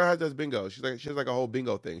 Charlie Hides does bingo. She has like a whole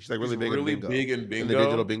bingo thing. She's like really big in bingo. In the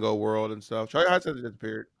digital bingo world and stuff. Charlie Hides has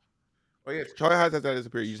disappeared. Oh yeah, Charlie Hides has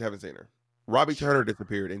disappeared. You just haven't seen her. Robbie Turner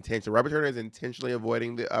disappeared intentionally. Robbie Turner is intentionally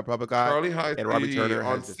avoiding the public eye. Charlie Hides and Robbie Turner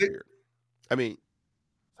has disappeared. I mean,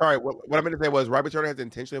 sorry. What I meant to say was Robbie Turner has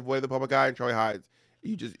intentionally avoided the public eye, and Charlie Hides,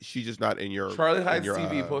 she's just not in your. Charlie Hides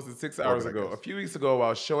TV posted 6 hours ago. A few weeks ago,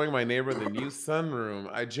 while showing my neighbor the new sunroom,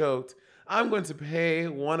 I joked, "I'm going to pay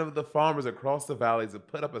one of the farmers across the valley to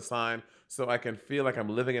put up a sign so I can feel like I'm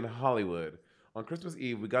living in Hollywood." On Christmas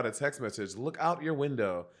Eve, we got a text message, "Look out your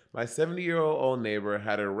window." My 70-year-old neighbor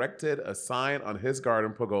had erected a sign on his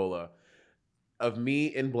garden pergola of me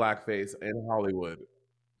in blackface in Hollywood.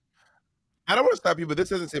 I don't want to stop you, but this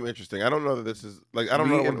doesn't seem interesting. I don't know that this is like I don't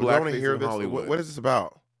know. I want to hear this. What is this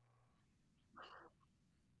about?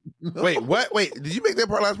 Wait, what? Wait, did you make that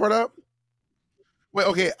last part up? Wait,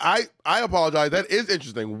 okay. I apologize. That is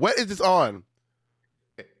interesting. What is this on?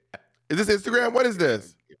 Is this Instagram? What is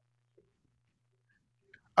this?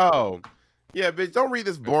 Oh, yeah, bitch. Don't read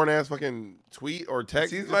this boring ass fucking tweet or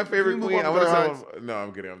text. She's my favorite queen. I want to tell. No,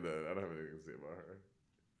 I'm kidding. I'm dead. I don't have anything to say about her.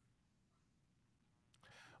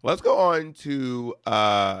 Let's go on to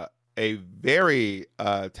a very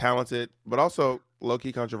talented, but also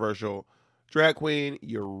low-key controversial drag queen,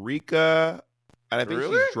 Eureka. And I think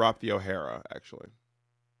she's dropped the O'Hara, actually.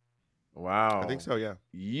 Wow. I think so, yeah.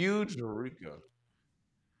 Huge Eureka.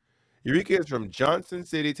 Eureka is from Johnson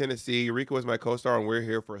City, Tennessee. Eureka was my co-star on We're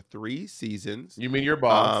Here for 3 seasons. You mean your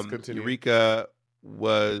boss? Continue. Eureka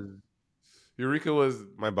was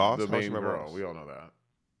my boss. The main girl. Boss? We all know that.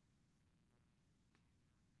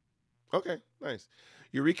 Okay, nice.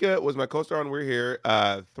 Eureka was my co-star on We're Here.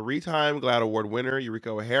 3-time GLAAD Award winner, Eureka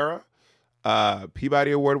O'Hara. Peabody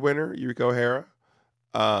Award winner, Eureka O'Hara.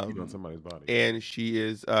 You on somebody's body. And she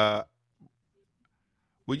is, would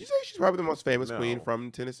you say she's probably the most famous queen from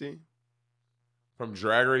Tennessee? From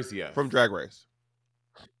Drag Race, yes. From Drag Race.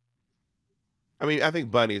 I mean, I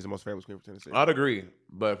think Bunny is the most famous queen from Tennessee. I'd agree,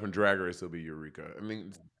 but from Drag Race, it'll be Eureka. I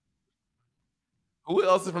mean, who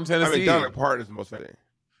else is from Tennessee? I mean, Donna Parton is the most famous.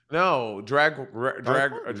 No, drag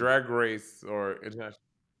race or international.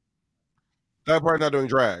 Donna Parton's not doing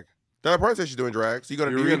drag. Donna Parton says she's doing drag, so you're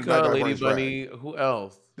gonna Eureka, Lady Bunny. Who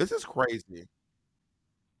else? This is crazy.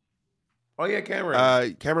 Oh yeah,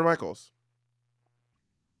 Cameron. Cameron Michaels.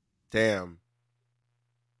 Damn.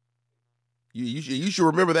 You should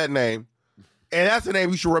remember that name, and that's the name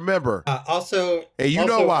you should remember. Also, and you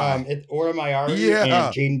know why? It's Aura Mayari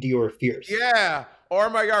and Jane Dior Fierce. Yeah, Aura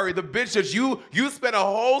Mayari, the bitch that you spent a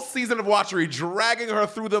whole season of watchery dragging her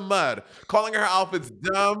through the mud, calling her outfits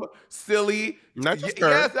dumb, silly. Not just her.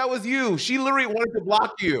 Yes, that was you. She literally wanted to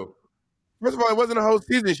block you. First of all, it wasn't a whole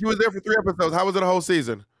season. She was there for 3 episodes. How was it a whole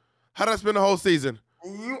season? How did I spend a whole season?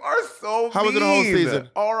 You are so How was it a whole season?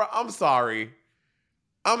 Aura, I'm sorry.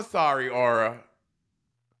 I'm sorry, Aura.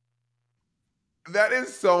 That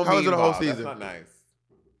is so mean. How was it a whole Bob. season? That's not nice.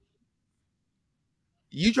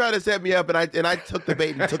 You tried to set me up, and I took the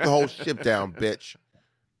bait and took the whole ship down, bitch.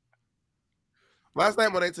 Last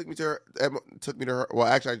night Monet took me to her. Well,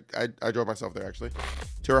 actually, I drove myself there actually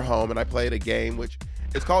to her home, and I played a game which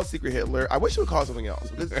it's called Secret Hitler. I wish it would call it something else.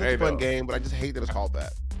 This is such a fun game, but I just hate that it's called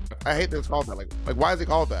that. I hate that it's called that. Like why is it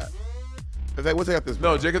called that? In fact, what's it got this?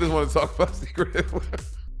 No, Jacob doesn't want to talk about Secret Hitler.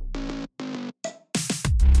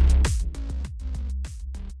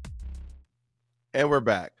 And we're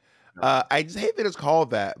back. I just hate that it's called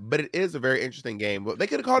that, but it is a very interesting game. But they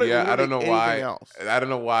could have called it. Yeah, I don't know why. Else. I don't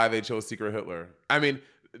know why they chose Secret Hitler. I mean,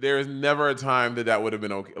 there is never a time that would have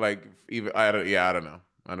been okay. Like even I don't know.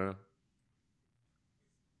 I don't know.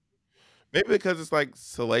 Maybe because it's like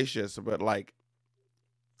salacious, but like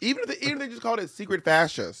even if they just called it Secret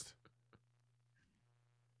Fascist.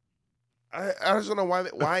 I just don't know why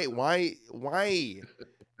does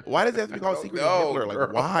it have to be called Secret Hitler? Like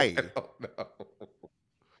girl, why? I don't know.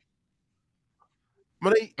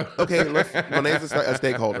 Monet, okay, Monet's a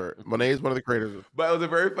stakeholder. Monet is one of the creators. But it was a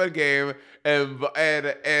very fun game, and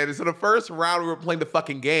so the first round we were playing the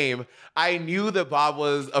fucking game, I knew that Bob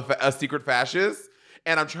was a secret fascist,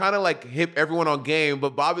 and I'm trying to like hit everyone on game,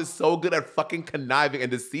 but Bob is so good at fucking conniving and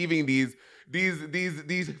deceiving these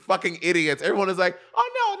fucking idiots. Everyone is like, oh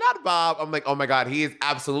no, not Bob. I'm like, oh my God, he is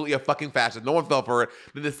absolutely a fucking fascist. No one fell for it.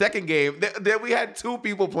 Then the second game, then we had two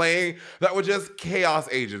people playing that were just chaos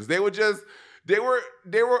agents. They were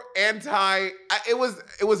anti. It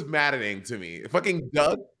was maddening to me. Fucking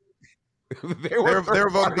Doug. They were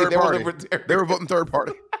voting third party. They were voting third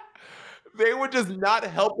party. They were just not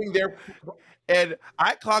helping their. And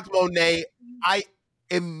I clocked Monet. I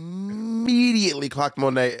immediately clocked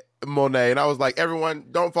Monet, and I was like, everyone,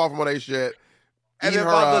 don't fall for Monet's shit. And then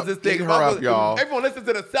Bob does this thing. Bob goes, y'all. Everyone listen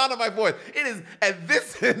to the sound of my voice. It is at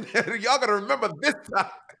this. Y'all gotta remember this time.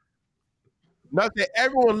 No, I said,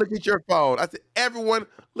 everyone look at your phone. I said, everyone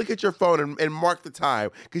look at your phone and mark the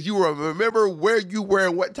time. Because you will remember where you were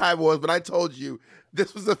and what time it was when I told you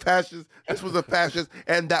this was a fascist,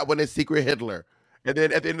 and that one is Secret Hitler. And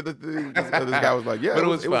then at the end of the thing, this guy was like, yeah. But it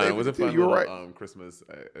was fun. It was a fun you were right. Christmas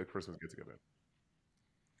get-together.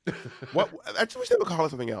 What? I just wish they would call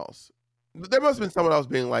it something else. There must have been someone else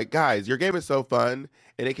being like, guys, your game is so fun,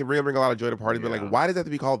 and it can bring a lot of joy to parties, but like, why does it have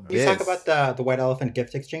to be called this? You talk about the White Elephant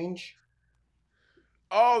gift exchange?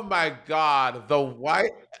 Oh my God, the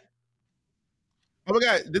white. Oh my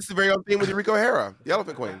God, this is the very own theme with Eureka O'Hara, the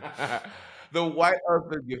Elephant Queen. The White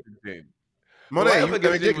Elephant gift exchange. Monet, the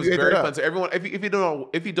gift exchange was very fun. So everyone, if you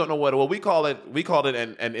don't know what, well, we called it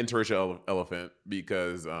an interracial elephant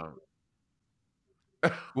because when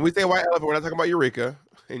we say white elephant, we're not talking about Eureka.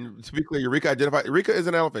 And to be clear, Eureka is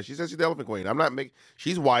an elephant. She says she's the elephant queen. I'm not making.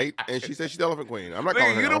 She's white, and she says she's the elephant queen. I'm not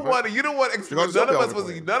calling her. You don't want.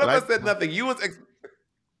 None of us said nothing. You was.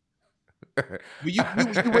 You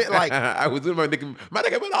went like I was doing my Nicki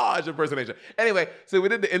Minaj impersonation. Anyway, so we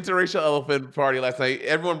did the interracial elephant party last night.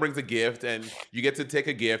 Everyone brings a gift, and you get to take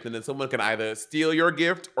a gift, and then someone can either steal your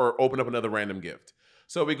gift or open up another random gift.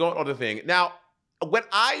 So we go on the thing. Now, when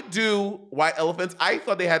I do white elephants, I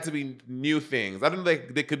thought they had to be new things. I didn't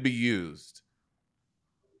think they could be used.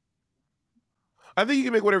 I think you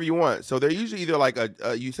can make whatever you want. So they're usually either like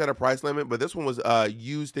you set a price limit, but this one was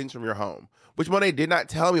used things from your home, which Monet did not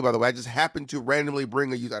tell me, by the way. I just happened to randomly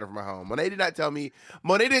bring a used item from my home. Monet didn't tell me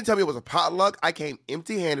it was a potluck. I came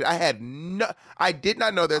empty-handed. I did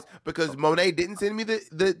not know this because Monet didn't send me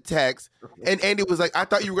the text, and Andy was like, I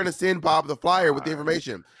thought you were going to send Bob the flyer with the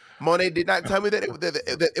information. Monet did not tell me that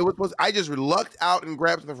it was supposed. I just lucked out and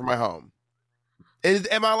grabbed something from my home.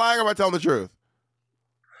 Am I lying or am I telling the truth?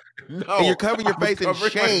 No, and you're covering your face in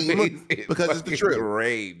shame because it's the truth.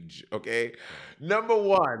 Rage, okay? Number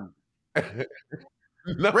one.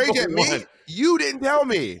 Rage at me? You didn't tell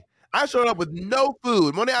me. I showed up with no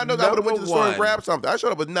food. Monet, I know I would have went to the store and grabbed something. I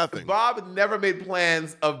showed up with nothing. Bob never made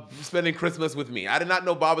plans of spending Christmas with me. I did not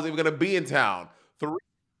know Bob was even going to be in town.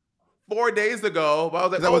 4 days ago, I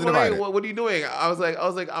was like, "Oh, Monet, what are you doing?" I was like,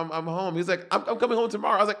 "I'm home." He's like, "I'm coming home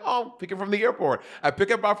tomorrow." I was like, "Oh, pick him from the airport." I pick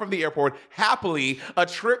him up from the airport. Happily, a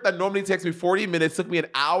trip that normally takes me 40 minutes took me an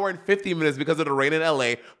hour and 50 minutes because of the rain in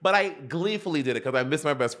LA. But I gleefully did it because I missed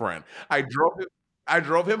my best friend. I drove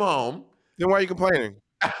him home. Then why are you complaining?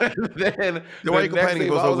 Then why are you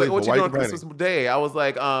complaining? I was like, "What you doing on Christmas Day?" I was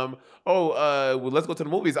like, well, let's go to the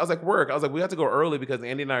movies." I was like, "Work." I was like, "We have to go early because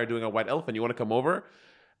Andy and I are doing a white elephant. You want to come over?"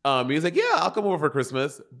 He was like, "Yeah, I'll come over for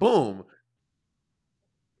Christmas." Boom.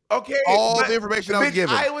 Okay. All the information I was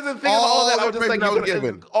given. I wasn't thinking all that. I was just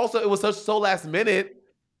like, also, it was so last minute.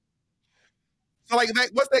 So, like,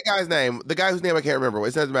 what's that guy's name? The guy whose name I can't remember.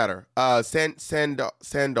 It doesn't matter.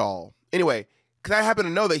 Sandal. Anyway, because I happen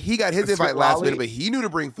to know that he got his invite last minute, but he knew to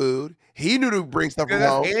bring food. He knew to bring stuff from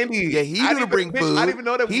home. Andy. Yeah, he knew to bring food. I didn't even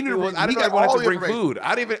know that he knew was. I didn't know I wanted to bring food.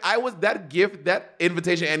 I was that gift, that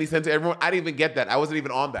invitation Andy sent to everyone. I didn't even get that. I wasn't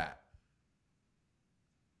even on that.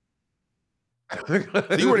 So you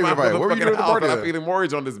weren't even invited. What were you doing at the party? I'm paying a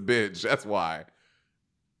mortgage on this bitch. That's why.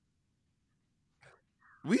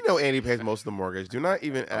 We know Andy pays most of the mortgage. Do not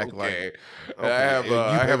even act like. Okay.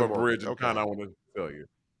 I have a bridge of kind I want to tell you.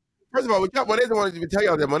 First of all, Monet doesn't want to even tell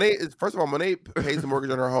y'all that Monet pays the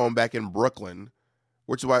mortgage on her home back in Brooklyn,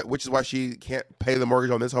 which is why she can't pay the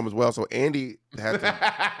mortgage on this home as well. So Andy had to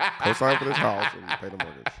co-sign for this house and pay the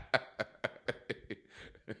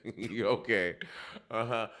mortgage. Okay.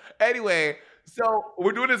 Anyway, so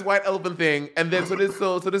we're doing this white elephant thing, and then so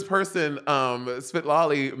this person,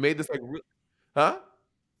 Spitlali, made this like,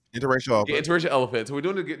 interracial elephant. Yeah, interracial elephant. So we're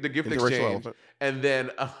doing the gift exchange, elephant. And then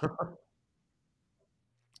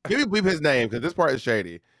can we bleep his name because this part is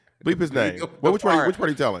shady. Bleep his name. Which part are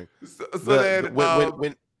you telling? So then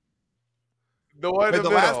when the one in the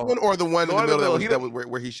last one or the one in the middle that was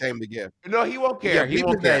where he shamed the gift? No, he won't care. Yeah, he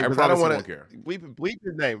won't care. I don't want to bleep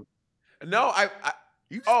his name. No,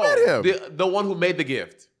 you met him. The one who made the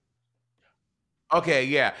gift. Okay,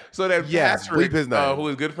 yeah. So then Patrick, his name. who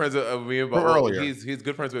is good friends with me and earlier. He's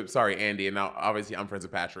good friends with Andy, and now obviously I'm friends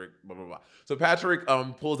with Patrick. Blah blah blah. So Patrick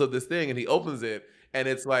pulls up this thing and he opens it, and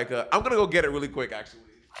it's like I'm gonna go get it really quick actually.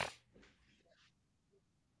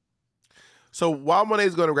 So while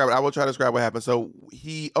Monet's going to grab it, I will try to describe what happened. So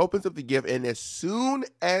he opens up the gift, and as soon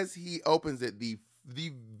as he opens it, the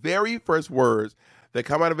very first words that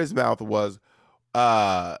come out of his mouth was,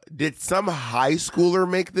 "Did some high schooler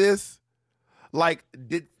make this? Like,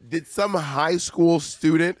 did some high school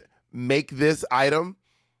student make this item?"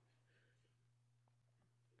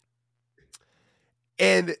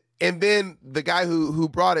 And then the guy who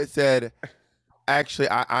brought it said, "Actually,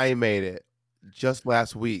 I made it just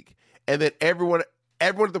last week." And then everyone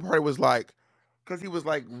at the party was like, because he was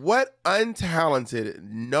like, "What untalented,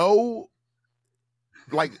 no,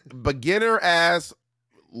 like beginner ass,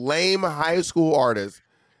 lame high school artist?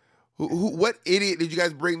 What idiot did you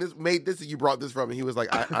guys made this? And you brought this from?" And he was like,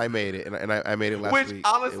 "I made it, and I made it last week." Which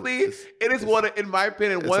honestly, it is one, in my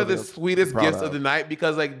opinion, one of the sweetest gifts of the night,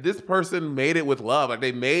 because like this person made it with love. Like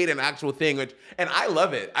they made an actual thing, and I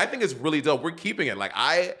love it. I think it's really dope. We're keeping it. Like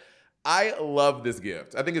I love this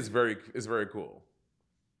gift. I think it's very cool.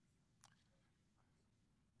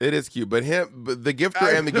 It is cute, but the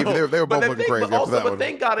gifter and the giver, they were both looking crazy after that one. But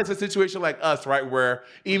thank God it's a situation like us, right, where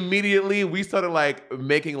immediately we started like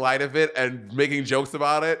making light of it and making jokes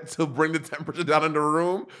about it to bring the temperature down in the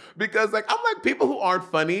room. Because like I'm like, people who aren't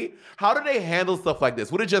funny, how do they handle stuff like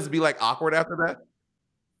this? Would it just be like awkward after that?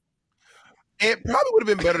 It probably would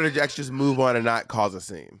have been better to just move on and not cause a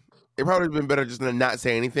scene. It probably would have been better just to not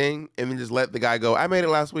say anything and then just let the guy go, "I made it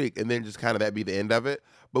last week," and then just kind of that be the end of it.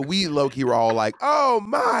 But we low-key were all like, "Oh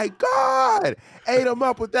my God, ate him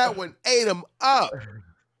up with that one, ate him up.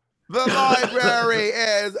 The library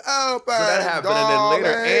is open." So that happened, and then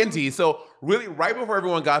later, Andy. So really, right before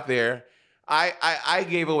everyone got there, I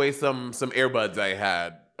gave away some earbuds I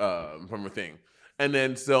had from a thing, and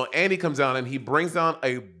then so Andy comes down and he brings down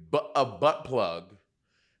a butt plug.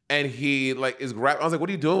 And he like is grabbing. I was like, "What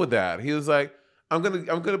are you doing with that?" He was like, I'm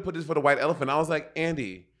gonna put this for the white elephant." I was like,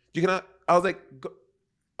 "Andy, you cannot." I was like,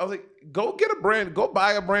 "Go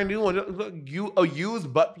buy a brand new one. A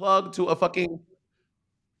used butt plug to a fucking."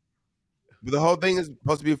 But the whole thing is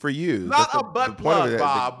supposed to be for you. Not a butt plug,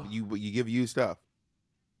 Bob. You give you stuff.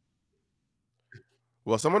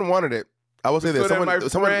 Well, someone wanted it. I will say this. Someone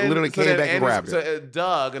literally came back and grabbed it. So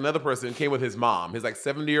Doug, another person, came with his mom, his like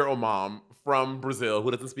 70-year-old mom from Brazil who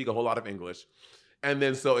doesn't speak a whole lot of English. And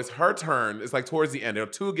then so it's her turn. It's like towards the end. There are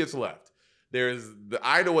 2 gifts left. There's the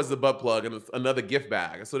idol was the butt plug and it's another gift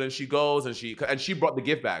bag. So then she goes and she brought the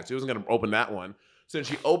gift bag. She wasn't gonna open that one. So then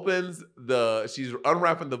she opens she's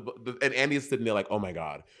unwrapping and Andy's sitting there like, "Oh my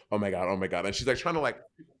God, oh my God, oh my God." And she's like trying to like.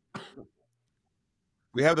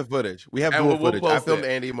 We have the footage. We have dual footage. I filmed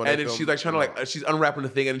Andy. Monet, and then she's like trying to like, she's unwrapping the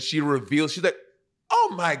thing and she reveals, she's like,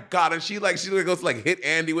 "Oh my God." And she goes to like hit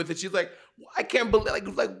Andy with it. She's like, "I can't believe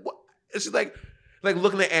like what?" And she's like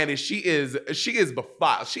looking at Andy. She is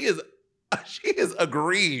befuddled. She is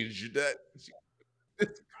aggrieved that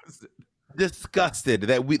disgusted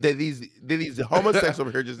that these homosexuals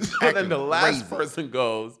over here just. So then the last person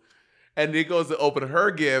goes, and he goes to open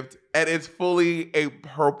her gift, and it's fully a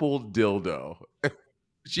purple dildo.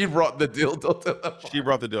 She brought the dildo to the She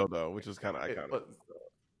brought the dildo, which was kind of iconic.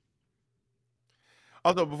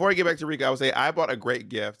 Also, before I get back to Rika, I would say I bought a great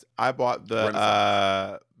gift. I bought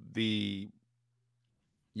the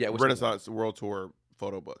Yeah, Renaissance World Tour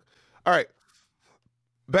photo book. All right.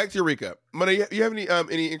 Back to Eureka. Mona, you have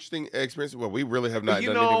any interesting experiences? Well, we really have not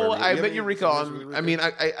done anything. I met Eureka on. I mean,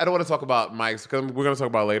 I don't want to talk about Mike's because we're going to talk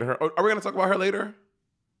about later. Are we going to talk about her later?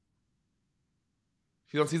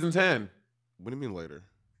 She's on season 10. What do you mean later?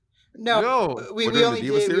 No, we only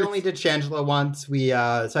did Shangela once.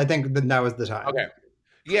 So I think that was the time. Okay.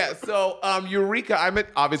 Yeah, so Eureka, I met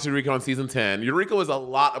obviously Eureka on season 10. Eureka was a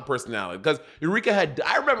lot of personality because Eureka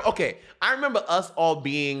I remember us all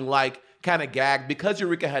being like kind of gagged because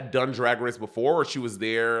Eureka had done Drag Race before, or she was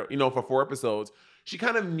there, for 4 episodes. She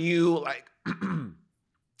kind of knew like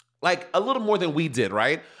like a little more than we did,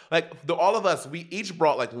 right? Like all of us, we each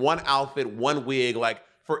brought like one outfit, one wig, like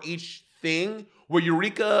for each thing. Where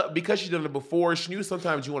Eureka, because she'd done it before, she knew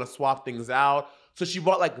sometimes you want to swap things out. So she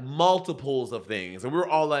bought like multiples of things. And we were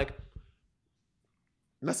all like,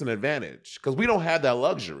 that's an advantage. Because we don't have that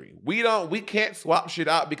luxury. We can't swap shit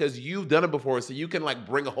out because you've done it before. So you can like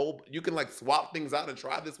you can like swap things out and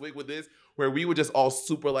try this wig with this. Where we were just all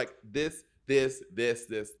super like this. Because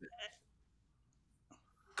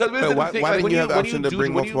why didn't you have the option to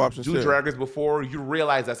bring multiple options too? Do Drag Race before, you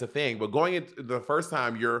realize that's a thing. But going into the first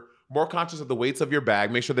time, you're more conscious of the weights of your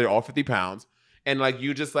bag. Make sure they're all 50 pounds. And like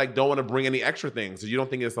you just like don't want to bring any extra things. So you don't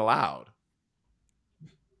think it's allowed.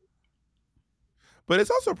 But it's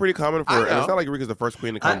also pretty common for, and it's not like Eureka's the first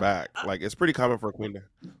queen to come back. Like it's pretty common for a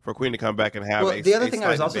queen to come back and have. The other thing I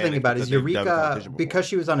was also thinking about is Eureka, because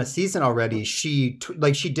she was on a season already. She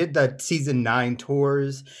did the season 9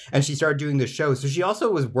 tours, and she started doing the show. So she also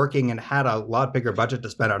was working and had a lot bigger budget to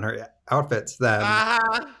spend on her outfits than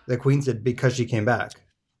the queens did because she came back.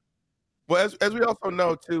 Well, as we also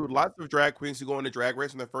know too, lots of drag queens who go into Drag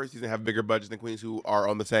Race in the first season have bigger budgets than queens who are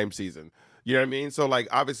on the same season. You know what I mean? So like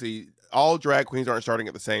obviously all drag queens aren't starting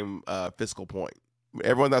at the same fiscal point.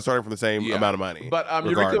 Everyone's not starting from the same amount of money. But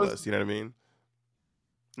regardless, you know what I mean?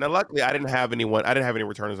 Now luckily I didn't have any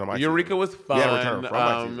returners on my Eureka season. was fun.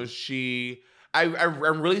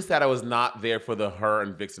 I'm really sad I was not there for her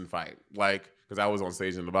and Vixen fight. Like, because I was on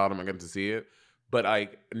stage in the bottom, I got to see it. But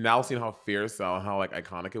like now seeing how fierce and how like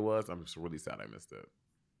iconic it was, I'm just really sad I missed it.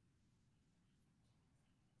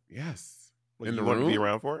 Yes. In the room? To be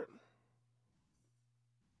around for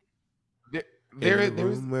it? There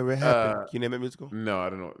was where it happened. Can you name that musical? No, I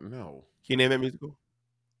don't know. No. Can you name that musical?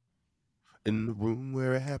 In the room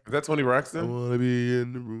where it happened. Is that Tony Braxton? I want to be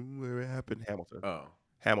in the room where it happened. Hamilton. Oh.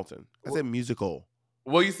 Hamilton. I said musical.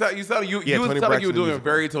 Well, you sound like you were doing a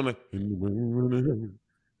very Tony.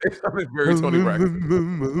 It sounded very Tony Braxton.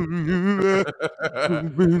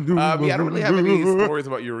 I don't really have any stories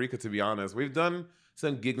about Eureka, to be honest. We've done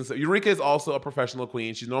some gigs and stuff. Eureka is also a professional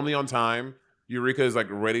queen. She's normally on time. Eureka is like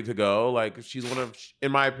ready to go. Like she's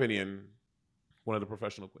in my opinion, one of the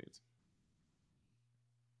professional queens.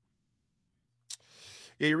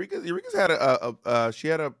 Yeah, Eureka's had she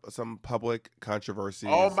had some public controversies.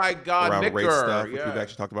 Oh my God, around race stuff, which yeah. we've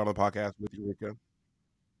actually talked about on the podcast with Eureka.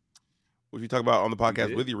 Which we talk about on the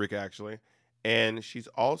podcast with Eureka actually, and she's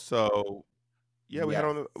also, we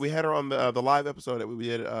had her on the live episode that we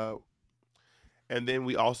did, and then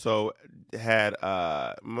we also had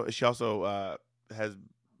she also has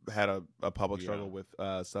had a public struggle with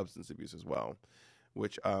substance abuse as well,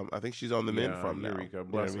 which I think she's on the mend from now. Eureka,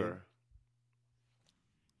 bless her.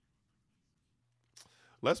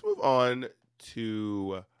 Let's move on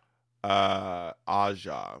to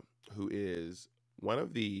Aja, who is one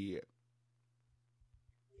of the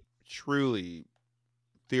truly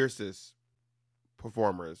fiercest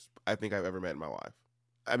performers I think I've ever met in my life.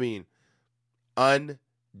 I mean,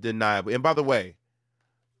 undeniable. And by the way,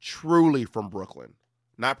 truly from Brooklyn,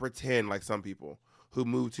 not pretend like some people who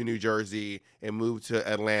moved to New Jersey and moved to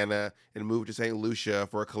Atlanta and moved to St. Lucia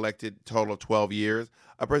for a collected total of 12 years.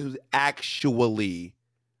 A person who's actually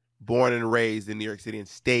born and raised in New York City and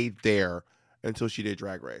stayed there until she did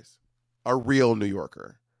Drag Race. A real New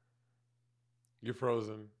Yorker. You're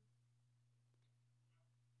frozen.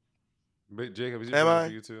 But Jacob, is he frozen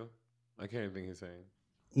for you too? I can't even think he's saying.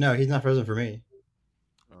 No, he's not frozen for me.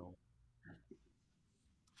 Oh.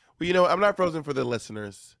 Well, I'm not frozen for the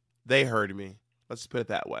listeners. They heard me. Let's just put it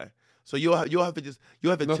that way. So you'll have to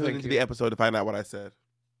tune into the episode to find out what I said.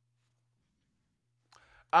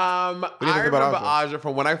 I remember Aja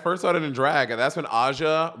from when I first started in drag. That's when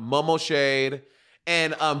Aja, Momo Shade,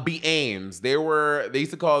 and B. Ames. They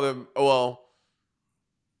used to call them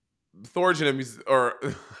Thorgy or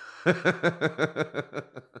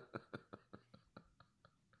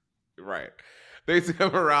right. They used to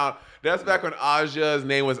come around. That's back when Aja's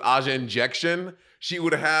name was Aja Injection. She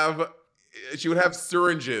would have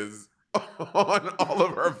syringes on all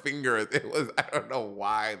of her fingers. It was, I don't know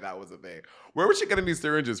why that was a thing. Where was she getting these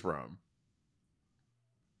syringes from?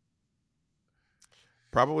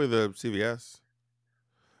 Probably the CVS.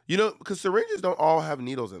 You know, because syringes don't all have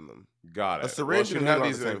needles in them. Got it. A syringe she and would a have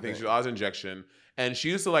needle these are the same things. thing. She was injection. And she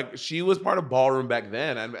used to like, she was part of ballroom back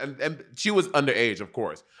then. And she was underage, of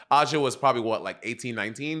course. Aja was probably what, like 18,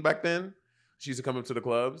 19 back then? She used to come up to the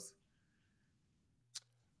clubs.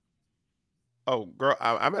 Oh, girl,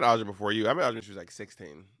 I met Aja before you. I met Aja when she was like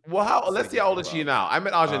 16. Well, let's see how old is she now? I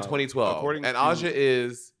met Aja in 2012. According and to Aja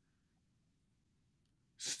is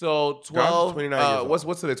so 12. 29 years old.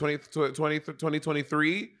 What's today?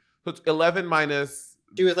 2023? So 11 minus.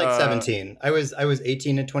 She was like 17. I was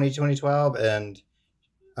 18 in 2012, and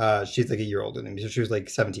she's like a year older than me. So she was like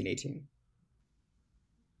 17, 18.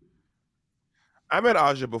 I met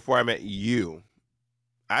Aja before I met you.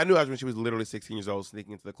 I knew Aja when she was literally 16 years old,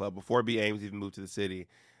 sneaking into the club before B. Ames even moved to the city.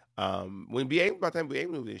 When by the time B.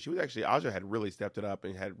 Ames moved in, she was actually, Aja had really stepped it up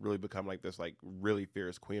and had really become like this like really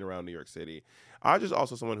fierce queen around New York City. Aja's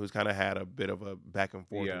also someone who's kind of had a bit of a back and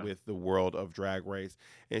forth with the world of Drag Race,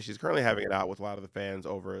 and she's currently having it out with a lot of the fans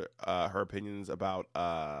over her opinions about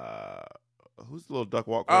who's the little duck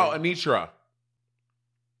walk queen? Oh,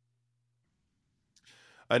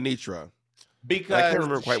 Anitra. Because I can't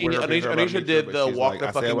remember quite what Anisha did the walk like,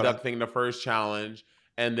 the fucking duck thing, the first challenge,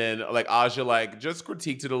 and then like Aja like just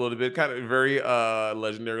critiqued it a little bit, kind of very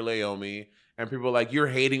legendary Laomi, and people were like, you're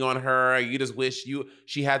hating on her, you just wish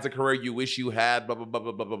she had the career you wish you had, blah blah blah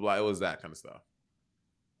blah blah blah blah. It was that kind of stuff.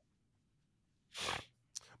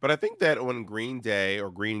 But I think that when Green Day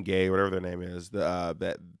or Green Gay, whatever their name is, that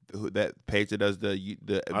page that does the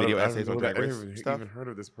video essays on Drag Race stuff. I've even heard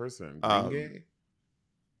of this person, Green Gay.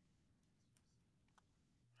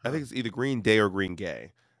 I think it's either Green Day or Green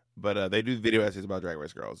Gay, but they do video essays about Drag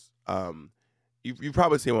Race girls. You've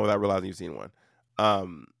probably seen one without realizing you've seen one,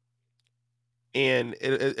 and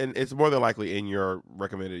it's more than likely in your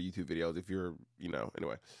recommended YouTube videos if you're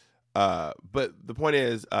anyway. But the point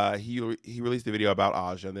is, he released a video about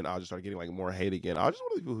Aja, and then Aja started getting like more hate again. Aja's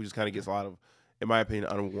one of the people who just kind of gets a lot of, in my opinion,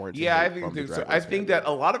 unwarranted. Yeah, I think so. I think that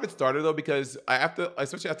a lot of it started though because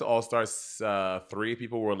especially after All Stars 3,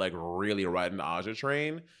 people were like really riding the Aja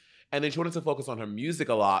train, and then she wanted to focus on her music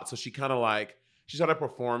a lot. So she kind of like she started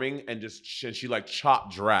performing and she like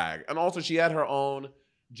chopped drag, and also she had her own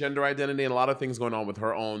gender identity and a lot of things going on with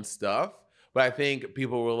her own stuff. But I think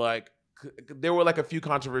people were like, there were like a few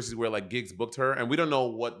controversies where like gigs booked her, and we don't know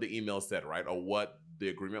what the email said, right, or what the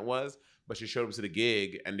agreement was. But she showed up to the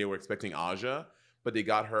gig and they were expecting Aja, but they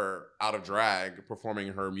got her out of drag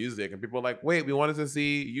performing her music. And people were like, wait, we wanted to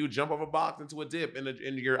see you jump off a box into a dip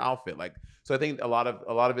in your outfit. Like, so I think a lot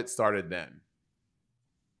of it started then.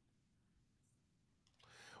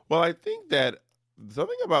 Well, I think that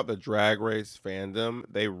something about the Drag Race fandom,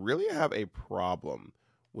 they really have a problem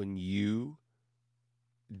when you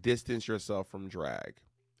distance yourself from drag.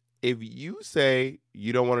 If you say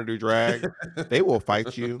you don't want to do drag, they will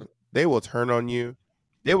fight you. They will turn on you.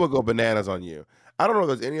 They will go bananas on you. I don't know if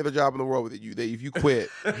there's any other job in the world that if you quit,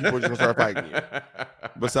 people are just gonna start fighting you.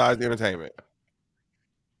 Besides the entertainment,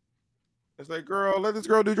 it's like, girl, let this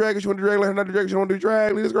girl do drag. If she want to do drag, let her not do drag. If she don't want to do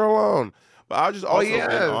drag, leave this girl alone. But I just also been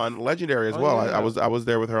on Legendary as well. Yeah. I was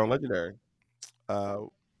there with her on Legendary. I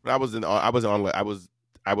was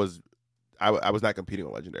not competing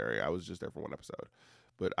on Legendary. I was just there for one episode,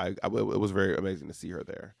 but it was very amazing to see her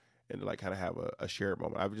there and to like kind of have a shared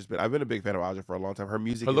moment. I've been a big fan of Aja for a long time. Her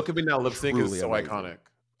music, Her Look at Me Now lip sync is so amazing. iconic.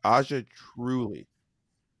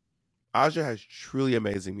 Aja has truly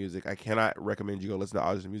amazing music. I cannot recommend you go listen to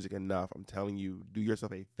Aja's music enough. I'm telling you, do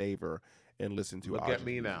yourself a favor and listen to Look Aja's at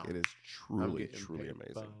Me music. Now. It is truly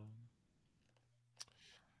amazing.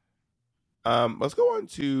 Phone. Let's go on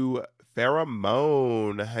to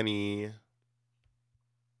Pheromone, honey.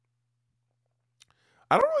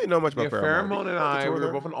 I don't really know much about Pheromone. Pheromone and I, we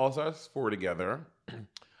were both in All Stars 4 together.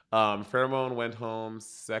 Pheromone went home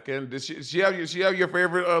second. Did she have your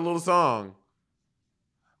favorite little song?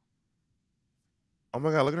 Oh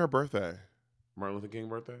my God, look at her birthday. Martin Luther King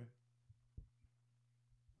birthday?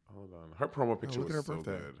 Hold on. Her promo picture was so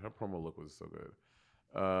good. Her promo look was so good.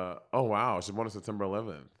 Oh wow, she born on September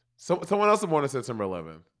 11th. Someone else was born on September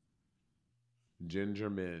 11th. Ginger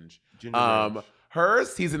Minge. Her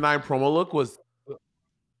season 9 promo look was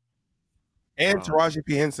and Taraji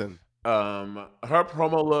P. Henson. Her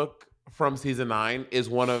promo look from season 9 is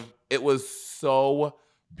it was so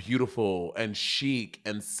beautiful and chic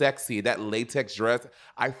and sexy. That latex dress,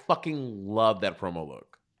 I fucking love that promo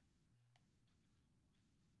look.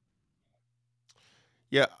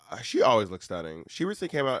 Yeah, she always looks stunning. She recently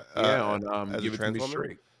came out on as Give a It To Me trans woman.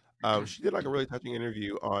 Straight. She did like a really touching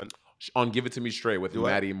interview On Give It To Me Straight with Do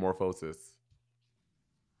what? Maddie Morphosis.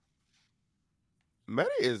 Maddie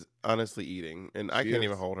is honestly eating, and I She can't is.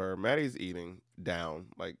 even hold her. Maddie's eating down.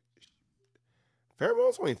 Like,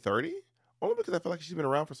 Pheromone's only 30, only because I feel like she's been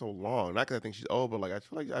around for so long. Not because I think she's old, but like I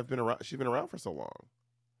feel like she's been around for so long.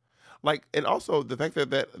 Like, and also the fact that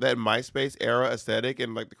MySpace era aesthetic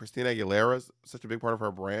and like the Christina Aguilera is such a big part of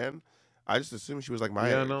her brand. I just assumed she was like my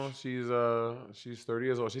age. No, she's 30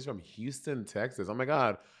 years old. She's from Houston, Texas. Oh my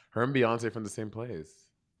God, her and Beyonce from the same place.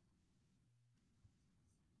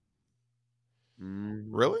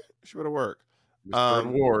 Really? She would have worked.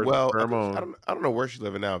 Ward, well, I Pheromone. don't know where she's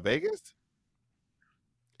living now. Vegas?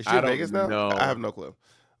 Is she I in don't Vegas now? know. I have no clue.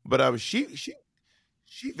 But she vanished.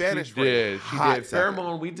 She did. Second.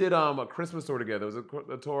 Pheromone. We did a Christmas tour together. It was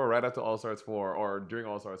a tour right after All Stars 4 or during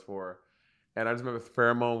All Stars 4, and I just remember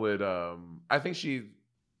Pheromone would. I think she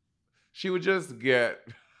would just get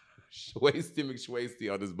Schwasty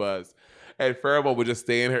McShwasty on this bus, and Pheromone would just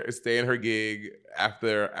stay in her gig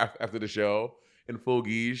after the show in full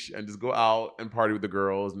geesh and just go out and party with the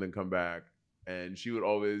girls and then come back. And she would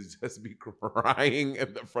always just be crying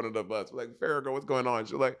in the front of the bus. We're like, Farrah, what's going on?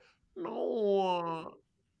 She's like, no.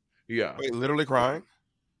 Yeah. Wait, literally crying?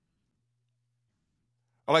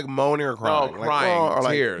 Or like moaning or crying? No, Like, crying. oh, or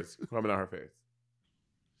tears coming down her face.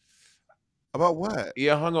 About what?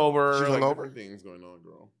 Yeah, hungover. She's like, hungover? different things going on,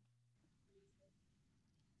 girl.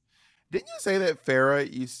 Didn't you say that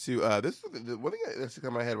Farrah used to, this is the one thing that's come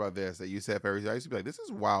in my head about this, that you said Farrah, I used to be like, this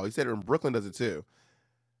is wild. You said it in Brooklyn does it too.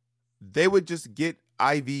 They would just get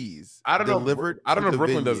IVs delivered. I don't know if the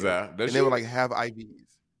Brooklyn does venue, that. They would like have IVs.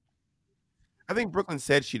 I think Brooklyn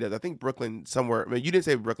said she does. I think Brooklyn somewhere. I mean, you didn't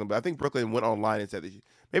say Brooklyn, but I think Brooklyn went online and said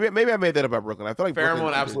that maybe I made that about Brooklyn. I feel like Pheromone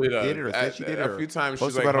Brooklyn absolutely does. did it or said she did it. A few times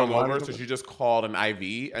she's like hungover, so she just called an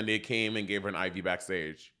IV and they came and gave her an IV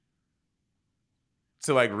backstage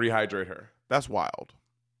to like rehydrate her. That's wild.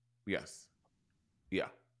 Yes. Yeah.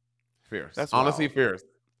 Fierce. That's honestly wild. fierce.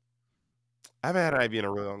 I haven't had an IV in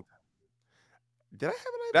a really long time. Did I have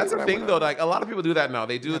an IV? That's the thing though. Like a lot of people do that now.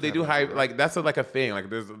 They do high. Like that's like a thing. Like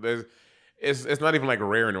there's. It's not even like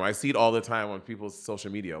rare anymore. I see it all the time on people's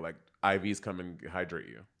social media. Like IVs come and hydrate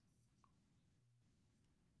you.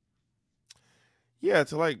 Yeah,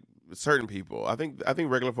 to like certain people. I think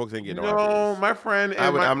regular folks ain't getting no IVs. My friend. My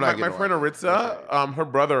friend Aritza. Her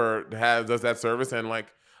brother does that service, and like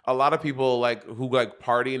a lot of people like who like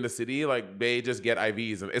party in the city, like they just get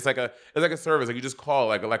IVs, and it's like a service. Like you just call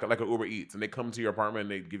like an Uber Eats, and they come to your apartment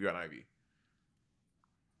and they give you an IV.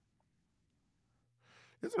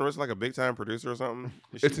 Isn't Arissa like a big time producer or something?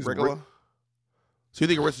 Is she regular? So you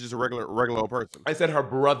think Arissa's just a regular old person? I said her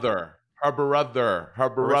brother.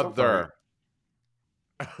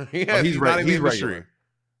 Yes, he's not in the industry. Regular.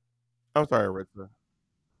 I'm sorry, Arissa.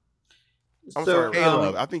 I'm So, sorry,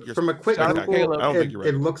 Caleb. I think you're from a quick Google, I don't think you're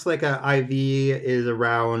it looks like an IV is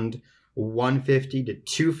around 150 to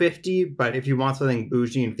 250, but if you want something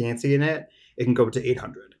bougie and fancy in it, it can go to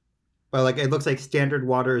 800. But like it looks like standard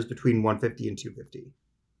water is between 150 and 250.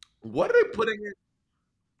 What are they putting in?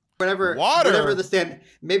 Whatever the stand,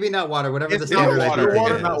 maybe not water. Whatever the standard.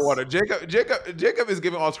 Water, not water. Jacob is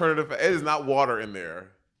giving alternative. It is not water in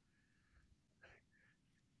there.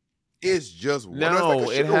 It's just water. No,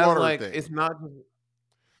 it's it has like thing. It's not.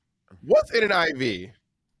 What's in an IV?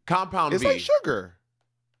 Compound It's V. like sugar.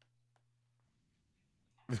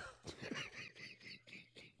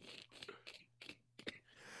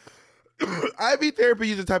 IV therapy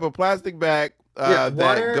uses a type of plastic bag that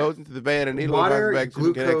goes into the vein and needle water, back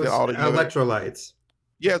glucose, all together. electrolytes.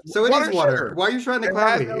 Yes, so it is water. Sugar. Why are you trying to It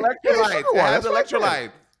cloud has me? electrolytes. It has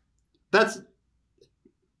electrolytes. That's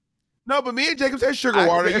no, but me and Jacob said sugar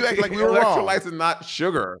water. You act like we were wrong. Electrolytes is not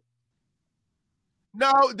sugar.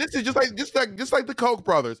 No, this is just like the Koch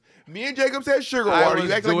brothers. Me and Jacob said sugar water.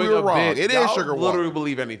 You act like we were wrong. It is sugar water. Literally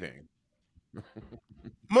believe anything.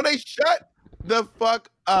 Monet, shut the fuck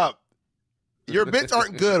up. Your bits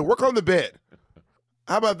aren't good. Work on the bit.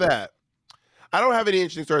 How about that? I don't have any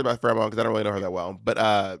interesting stories about Pheromone because I don't really know her that well.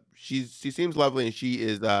 But she seems lovely, and she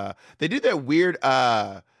is. They did that weird.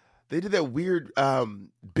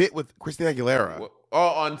 Bit with Christina Aguilera.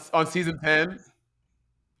 Oh, on season 10.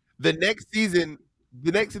 The next season,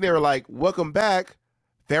 they were like, "Welcome back,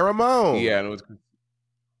 Pheromone." Yeah, and it was.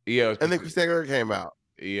 Yeah, and then Christina Aguilera came out.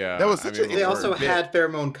 Yeah, that was such a. They also had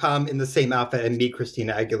Pheromone come in the same outfit and meet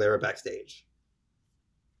Christina Aguilera backstage.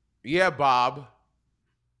 Yeah, Bob.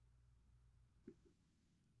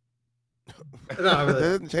 No, that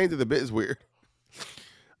doesn't change it. The bit is weird.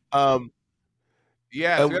 Yeah,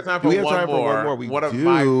 so we have time for one more. We one of do.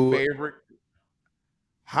 my favorite.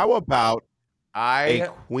 How about A I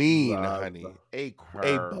queen, love honey. A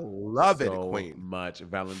her beloved so queen. much.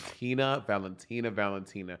 Valentina.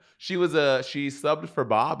 She subbed for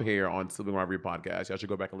Bob here on Sibling Rivalry podcast. Y'all should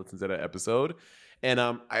go back and listen to that episode. And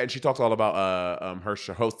she talks all about her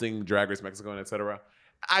hosting Drag Race Mexico and etc.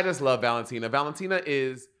 I just love Valentina. Valentina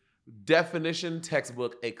is definition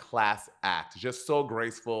textbook a class act. Just so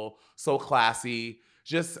graceful, so classy.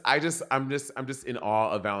 I'm just in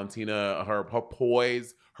awe of Valentina, her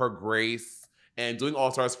poise, her grace, and doing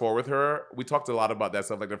All Stars 4 with her. We talked a lot about that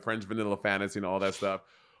stuff, like the French Vanilla Fantasy and all that stuff.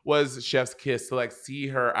 Was chef's kiss to like see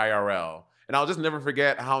her IRL. And I'll just never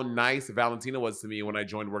forget how nice Valentina was to me when I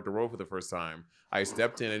joined Work the Road for the first time. I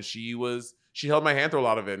stepped in and she held my hand through a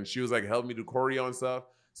lot of it, and she was like helping me do choreo and stuff.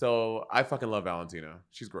 So I fucking love Valentina.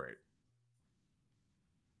 She's great.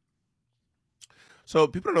 So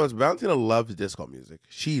people don't know this, Valentina loves disco music.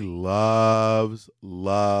 She loves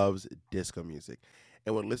disco music,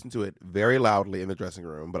 and would listen to it very loudly in the dressing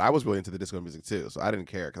room. But I was really into the disco music too, so I didn't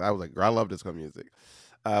care because I was like, girl, I love disco music.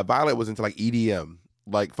 Violet was into like EDM,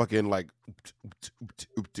 like fucking like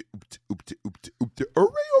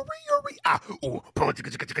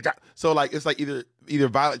so like it's like either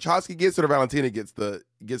Violet Chachki gets it or Valentina gets the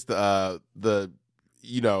the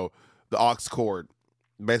aux cord,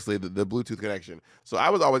 basically the Bluetooth connection. So I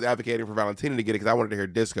was always advocating for Valentina to get it because I wanted to hear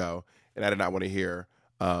disco and I did not want to hear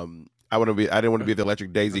I didn't want to be at the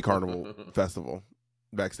Electric Daisy Carnival Festival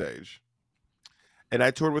backstage. And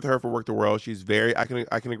I toured with her for Work the World. She's I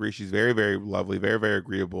can agree. She's very, very lovely, very, very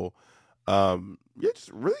agreeable. Just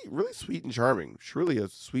really, really sweet and charming. She's really a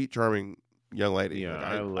sweet, charming young lady.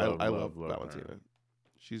 Yeah, like, I love Valentina. Her.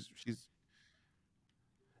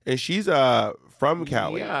 She's from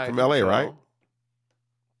Cali, from LA, so. right?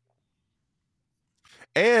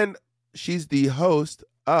 And she's the host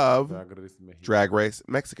of Drag Race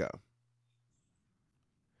Mexico,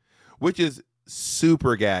 which is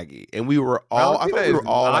super gaggy. And we were all, I thought we were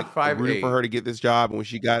all like rooting for her to get this job. And when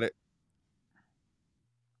she got it,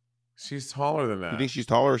 she's taller than that. You think she's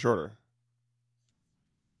taller or shorter?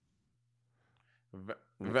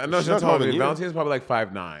 No, she's not taller than me. Valentina's probably like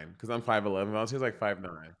 5'9", because I'm 5'11". Valentina's like 5'9".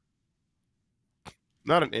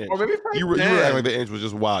 Not an inch. Or maybe 5'10". You were acting like the inch was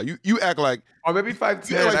just wild. You act like, or maybe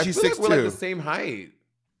 5'10". Like she's 6'2". We're like the same height.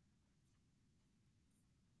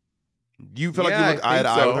 Do you feel like you look eye to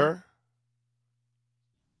eye with her?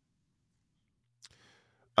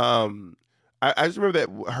 I just remember that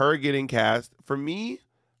her getting cast, for me,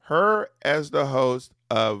 her as the host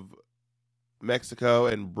of Mexico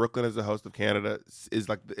and Brooklyn as the host of Canada is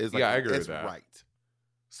like I agree with that. Right.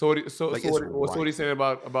 So what are you saying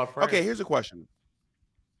about France? Okay, here's a question.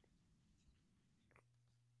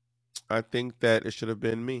 I think that it should have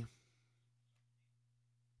been me.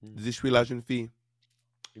 Je suis la jeune fille.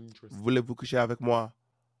 Voulez-vous coucher avec moi?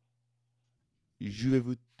 Je vais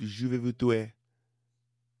vous tuer.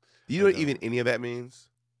 Do you know what even any of that means?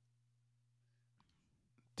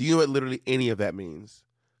 Do you know what literally any of that means?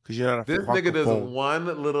 Because you're not a This nigga does one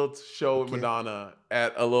little show with Madonna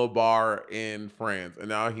at a little bar in France, and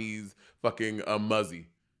now he's fucking a muzzy.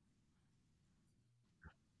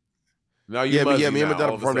 Now you me and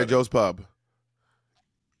Madonna performed at Joe's Pub.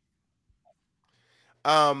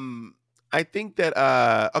 I think that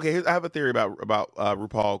I have a theory about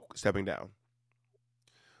RuPaul stepping down.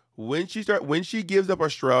 When she gives up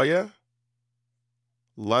Australia,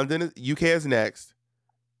 UK is next,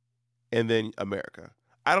 and then America.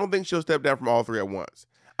 I don't think she'll step down from all three at once.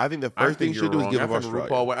 I think the first thing she'll do is give up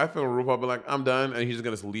Australia. I feel RuPaul be like, I'm done, and he's just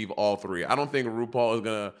gonna leave all three. I don't think RuPaul is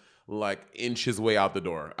gonna like inch his way out the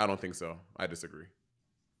door. I don't think so. I disagree.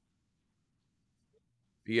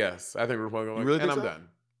 Yes, I think RuPaul going, really and I'm so? done.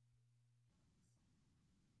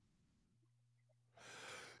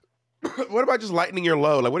 What about just lightening your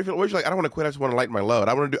load? Like, what if you're like, I don't want to quit. I just want to lighten my load.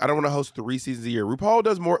 I don't want to host 3 seasons a year. RuPaul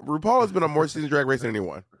does more. RuPaul has been on more seasons of Drag Race than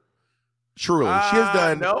anyone. Truly, she has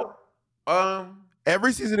done. No.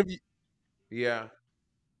 Every season of. Yeah.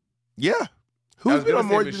 Yeah. Who's been on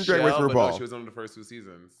more seasons of Drag Race than RuPaul? No, she was on the first 2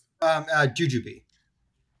 seasons. Jujubee.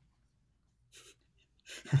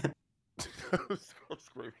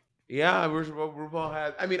 Yeah, RuPaul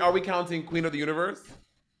has. I mean, are we counting Queen of the Universe?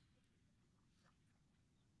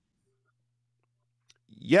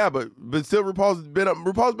 Yeah, but still, RuPaul's been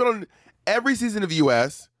on every season of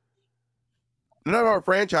US. None of our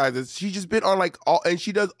franchises. She's just been on like all, and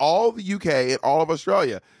she does all the UK and all of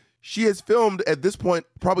Australia. She has filmed at this point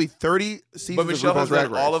probably 30 seasons. But Michelle of RuPaul's has done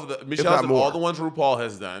Drag all Race, of the. Michelle's done all the ones RuPaul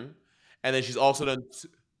has done, and then she's also done.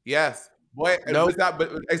 Yes, boy. No, is that 1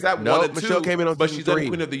 and 2? Michelle came in on but season she's 3. done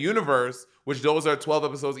Queen of the Universe, which those are 12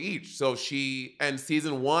 episodes each. So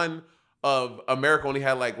season 1 of America only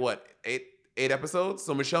had like what 8 episodes,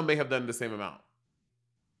 so Michelle may have done the same amount.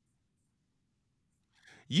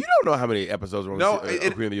 You don't know how many episodes were on Queen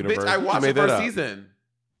of the Universe. Bitch, I watched the first season.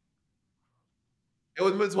 It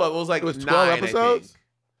was what? It was like 12 9 episodes?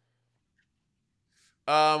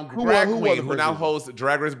 Drag Queen, who now hosts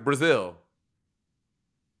Drag Race Brazil.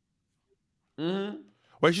 Mm-hmm.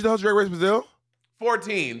 Wait, she hosts Drag Race Brazil?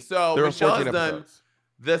 14. So Michelle has done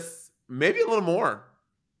this, maybe a little more.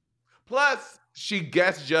 Plus, she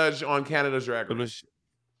guest judged on Canada's Drag Race.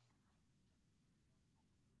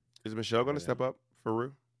 Is Michelle going to step up for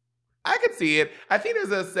Ru? I could see it. I think there's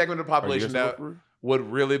a segment of the population that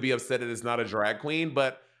would really be upset that it's not a drag queen,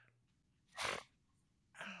 but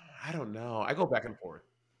I don't know. I go back and forth.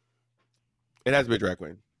 It has to be a drag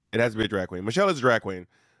queen. It has to be a drag queen. Michelle is a drag queen,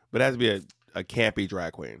 but it has to be a campy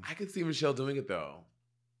drag queen. I could see Michelle doing it though.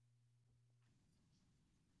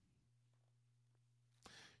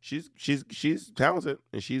 She's talented,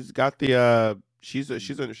 and she's got the she's a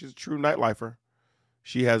true nightlifer.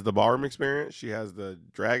 She has the ballroom experience. She has the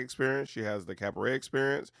drag experience. She has the cabaret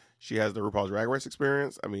experience. She has the RuPaul's Drag Race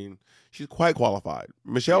experience. I mean, she's quite qualified.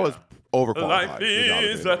 Michelle is overqualified. Life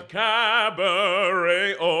is a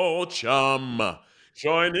cabaret, oh chum.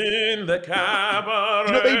 Join in the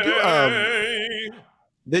cabaret. You know,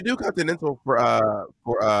 they do Continental for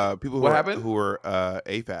people who are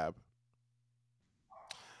AFAB.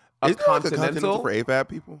 Is there like a Continental for AFAB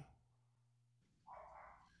people?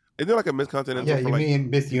 Isn't there like a Miss Continental? Yeah, for you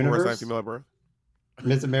mean Miss Universe? Female at birth?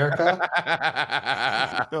 Miss America?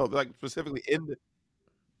 No, like specifically in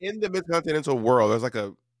the Miss Continental world, there's like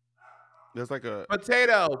a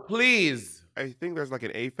Potato, please. I think there's like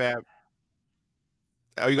an AFAB.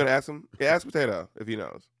 Are you gonna ask him? Yeah, ask Potato if he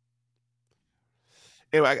knows.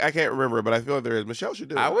 Anyway, I can't remember, but I feel like there is. Michelle should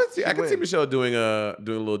do it. I could see Michelle doing a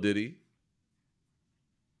little ditty.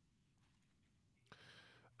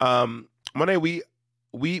 Monet, we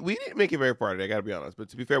didn't make it very far today, I gotta be honest. But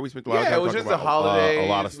to be fair, we spent a lot of time it was talking just about the holidays. a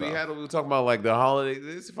lot of stuff. We were talking about like the holidays.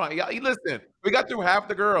 It's fine. Y'all, listen, we got through half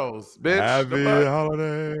the girls, bitch. Happy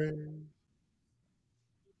holiday.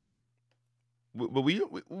 But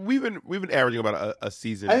we've been averaging about a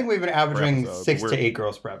season. I think we've been averaging 6 to 8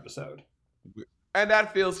 girls per episode, and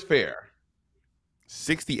that feels fair.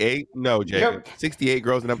 68? No, Jacob. Yep. 68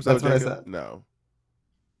 girls an episode. That's what Jacob? I said. No.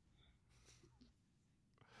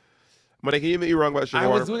 Money, can you admit you're wrong about Sinead? I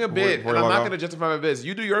was doing a bit, and I'm not going to justify my bits.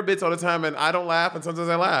 You do your bits all the time, and I don't laugh, and sometimes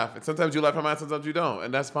I laugh. And sometimes you laugh at mine, sometimes you don't,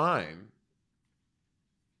 and that's fine.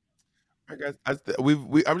 All right, guys.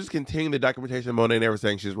 I'm just continuing the documentation of Monet never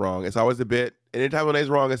saying she's wrong. It's always a bit. Anytime Monet's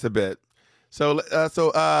wrong, it's a bit. So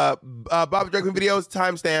Bob Drag Queen videos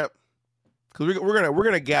timestamp, because we're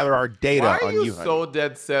gonna gather our data on you. Why are you so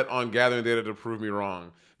dead set on gathering data to prove me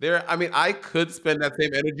wrong? I could spend that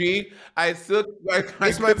same energy. I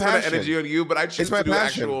could spend that energy on you, but I choose to do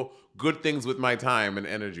actual good things with my time and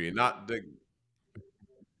energy, not the.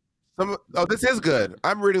 This is good.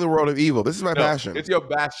 I'm reading the world of evil. This is my passion. It's your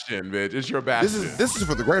bastion, bitch. It's your bastion. This is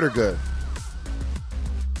for the greater good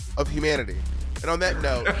of humanity. And on that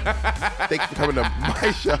note, thank you for coming to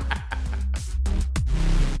my show.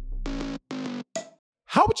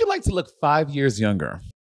 How would you like to look 5 years younger?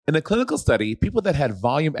 In a clinical study, people that had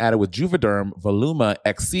volume added with Juvederm Voluma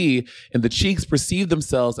XC in the cheeks perceived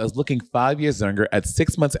themselves as looking 5 years younger at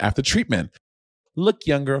 6 months after treatment. Look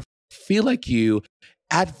younger, feel like you,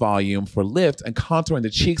 add volume for lift and contour in the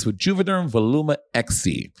cheeks with Juvederm Voluma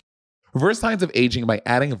XC. Reverse signs of aging by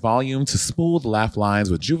adding volume to smooth laugh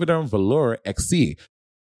lines with Juvederm Volure XC.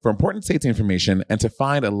 For important safety information and to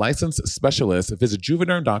find a licensed specialist, visit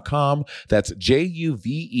Juvederm.com. That's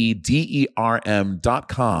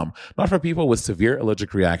JUVEDERM.com. Not for people with severe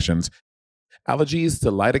allergic reactions. Allergies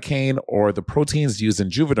to lidocaine or the proteins used in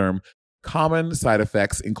Juvederm. Common side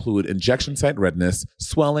effects include injection site redness,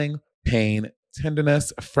 swelling, pain,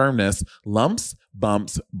 tenderness, firmness, lumps,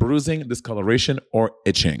 bumps, bruising, discoloration, or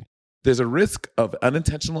itching. There's a risk of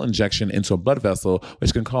unintentional injection into a blood vessel,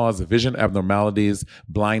 which can cause vision abnormalities,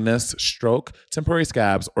 blindness, stroke, temporary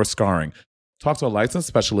scabs, or scarring. Talk to a licensed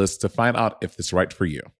specialist to find out if it's right for you.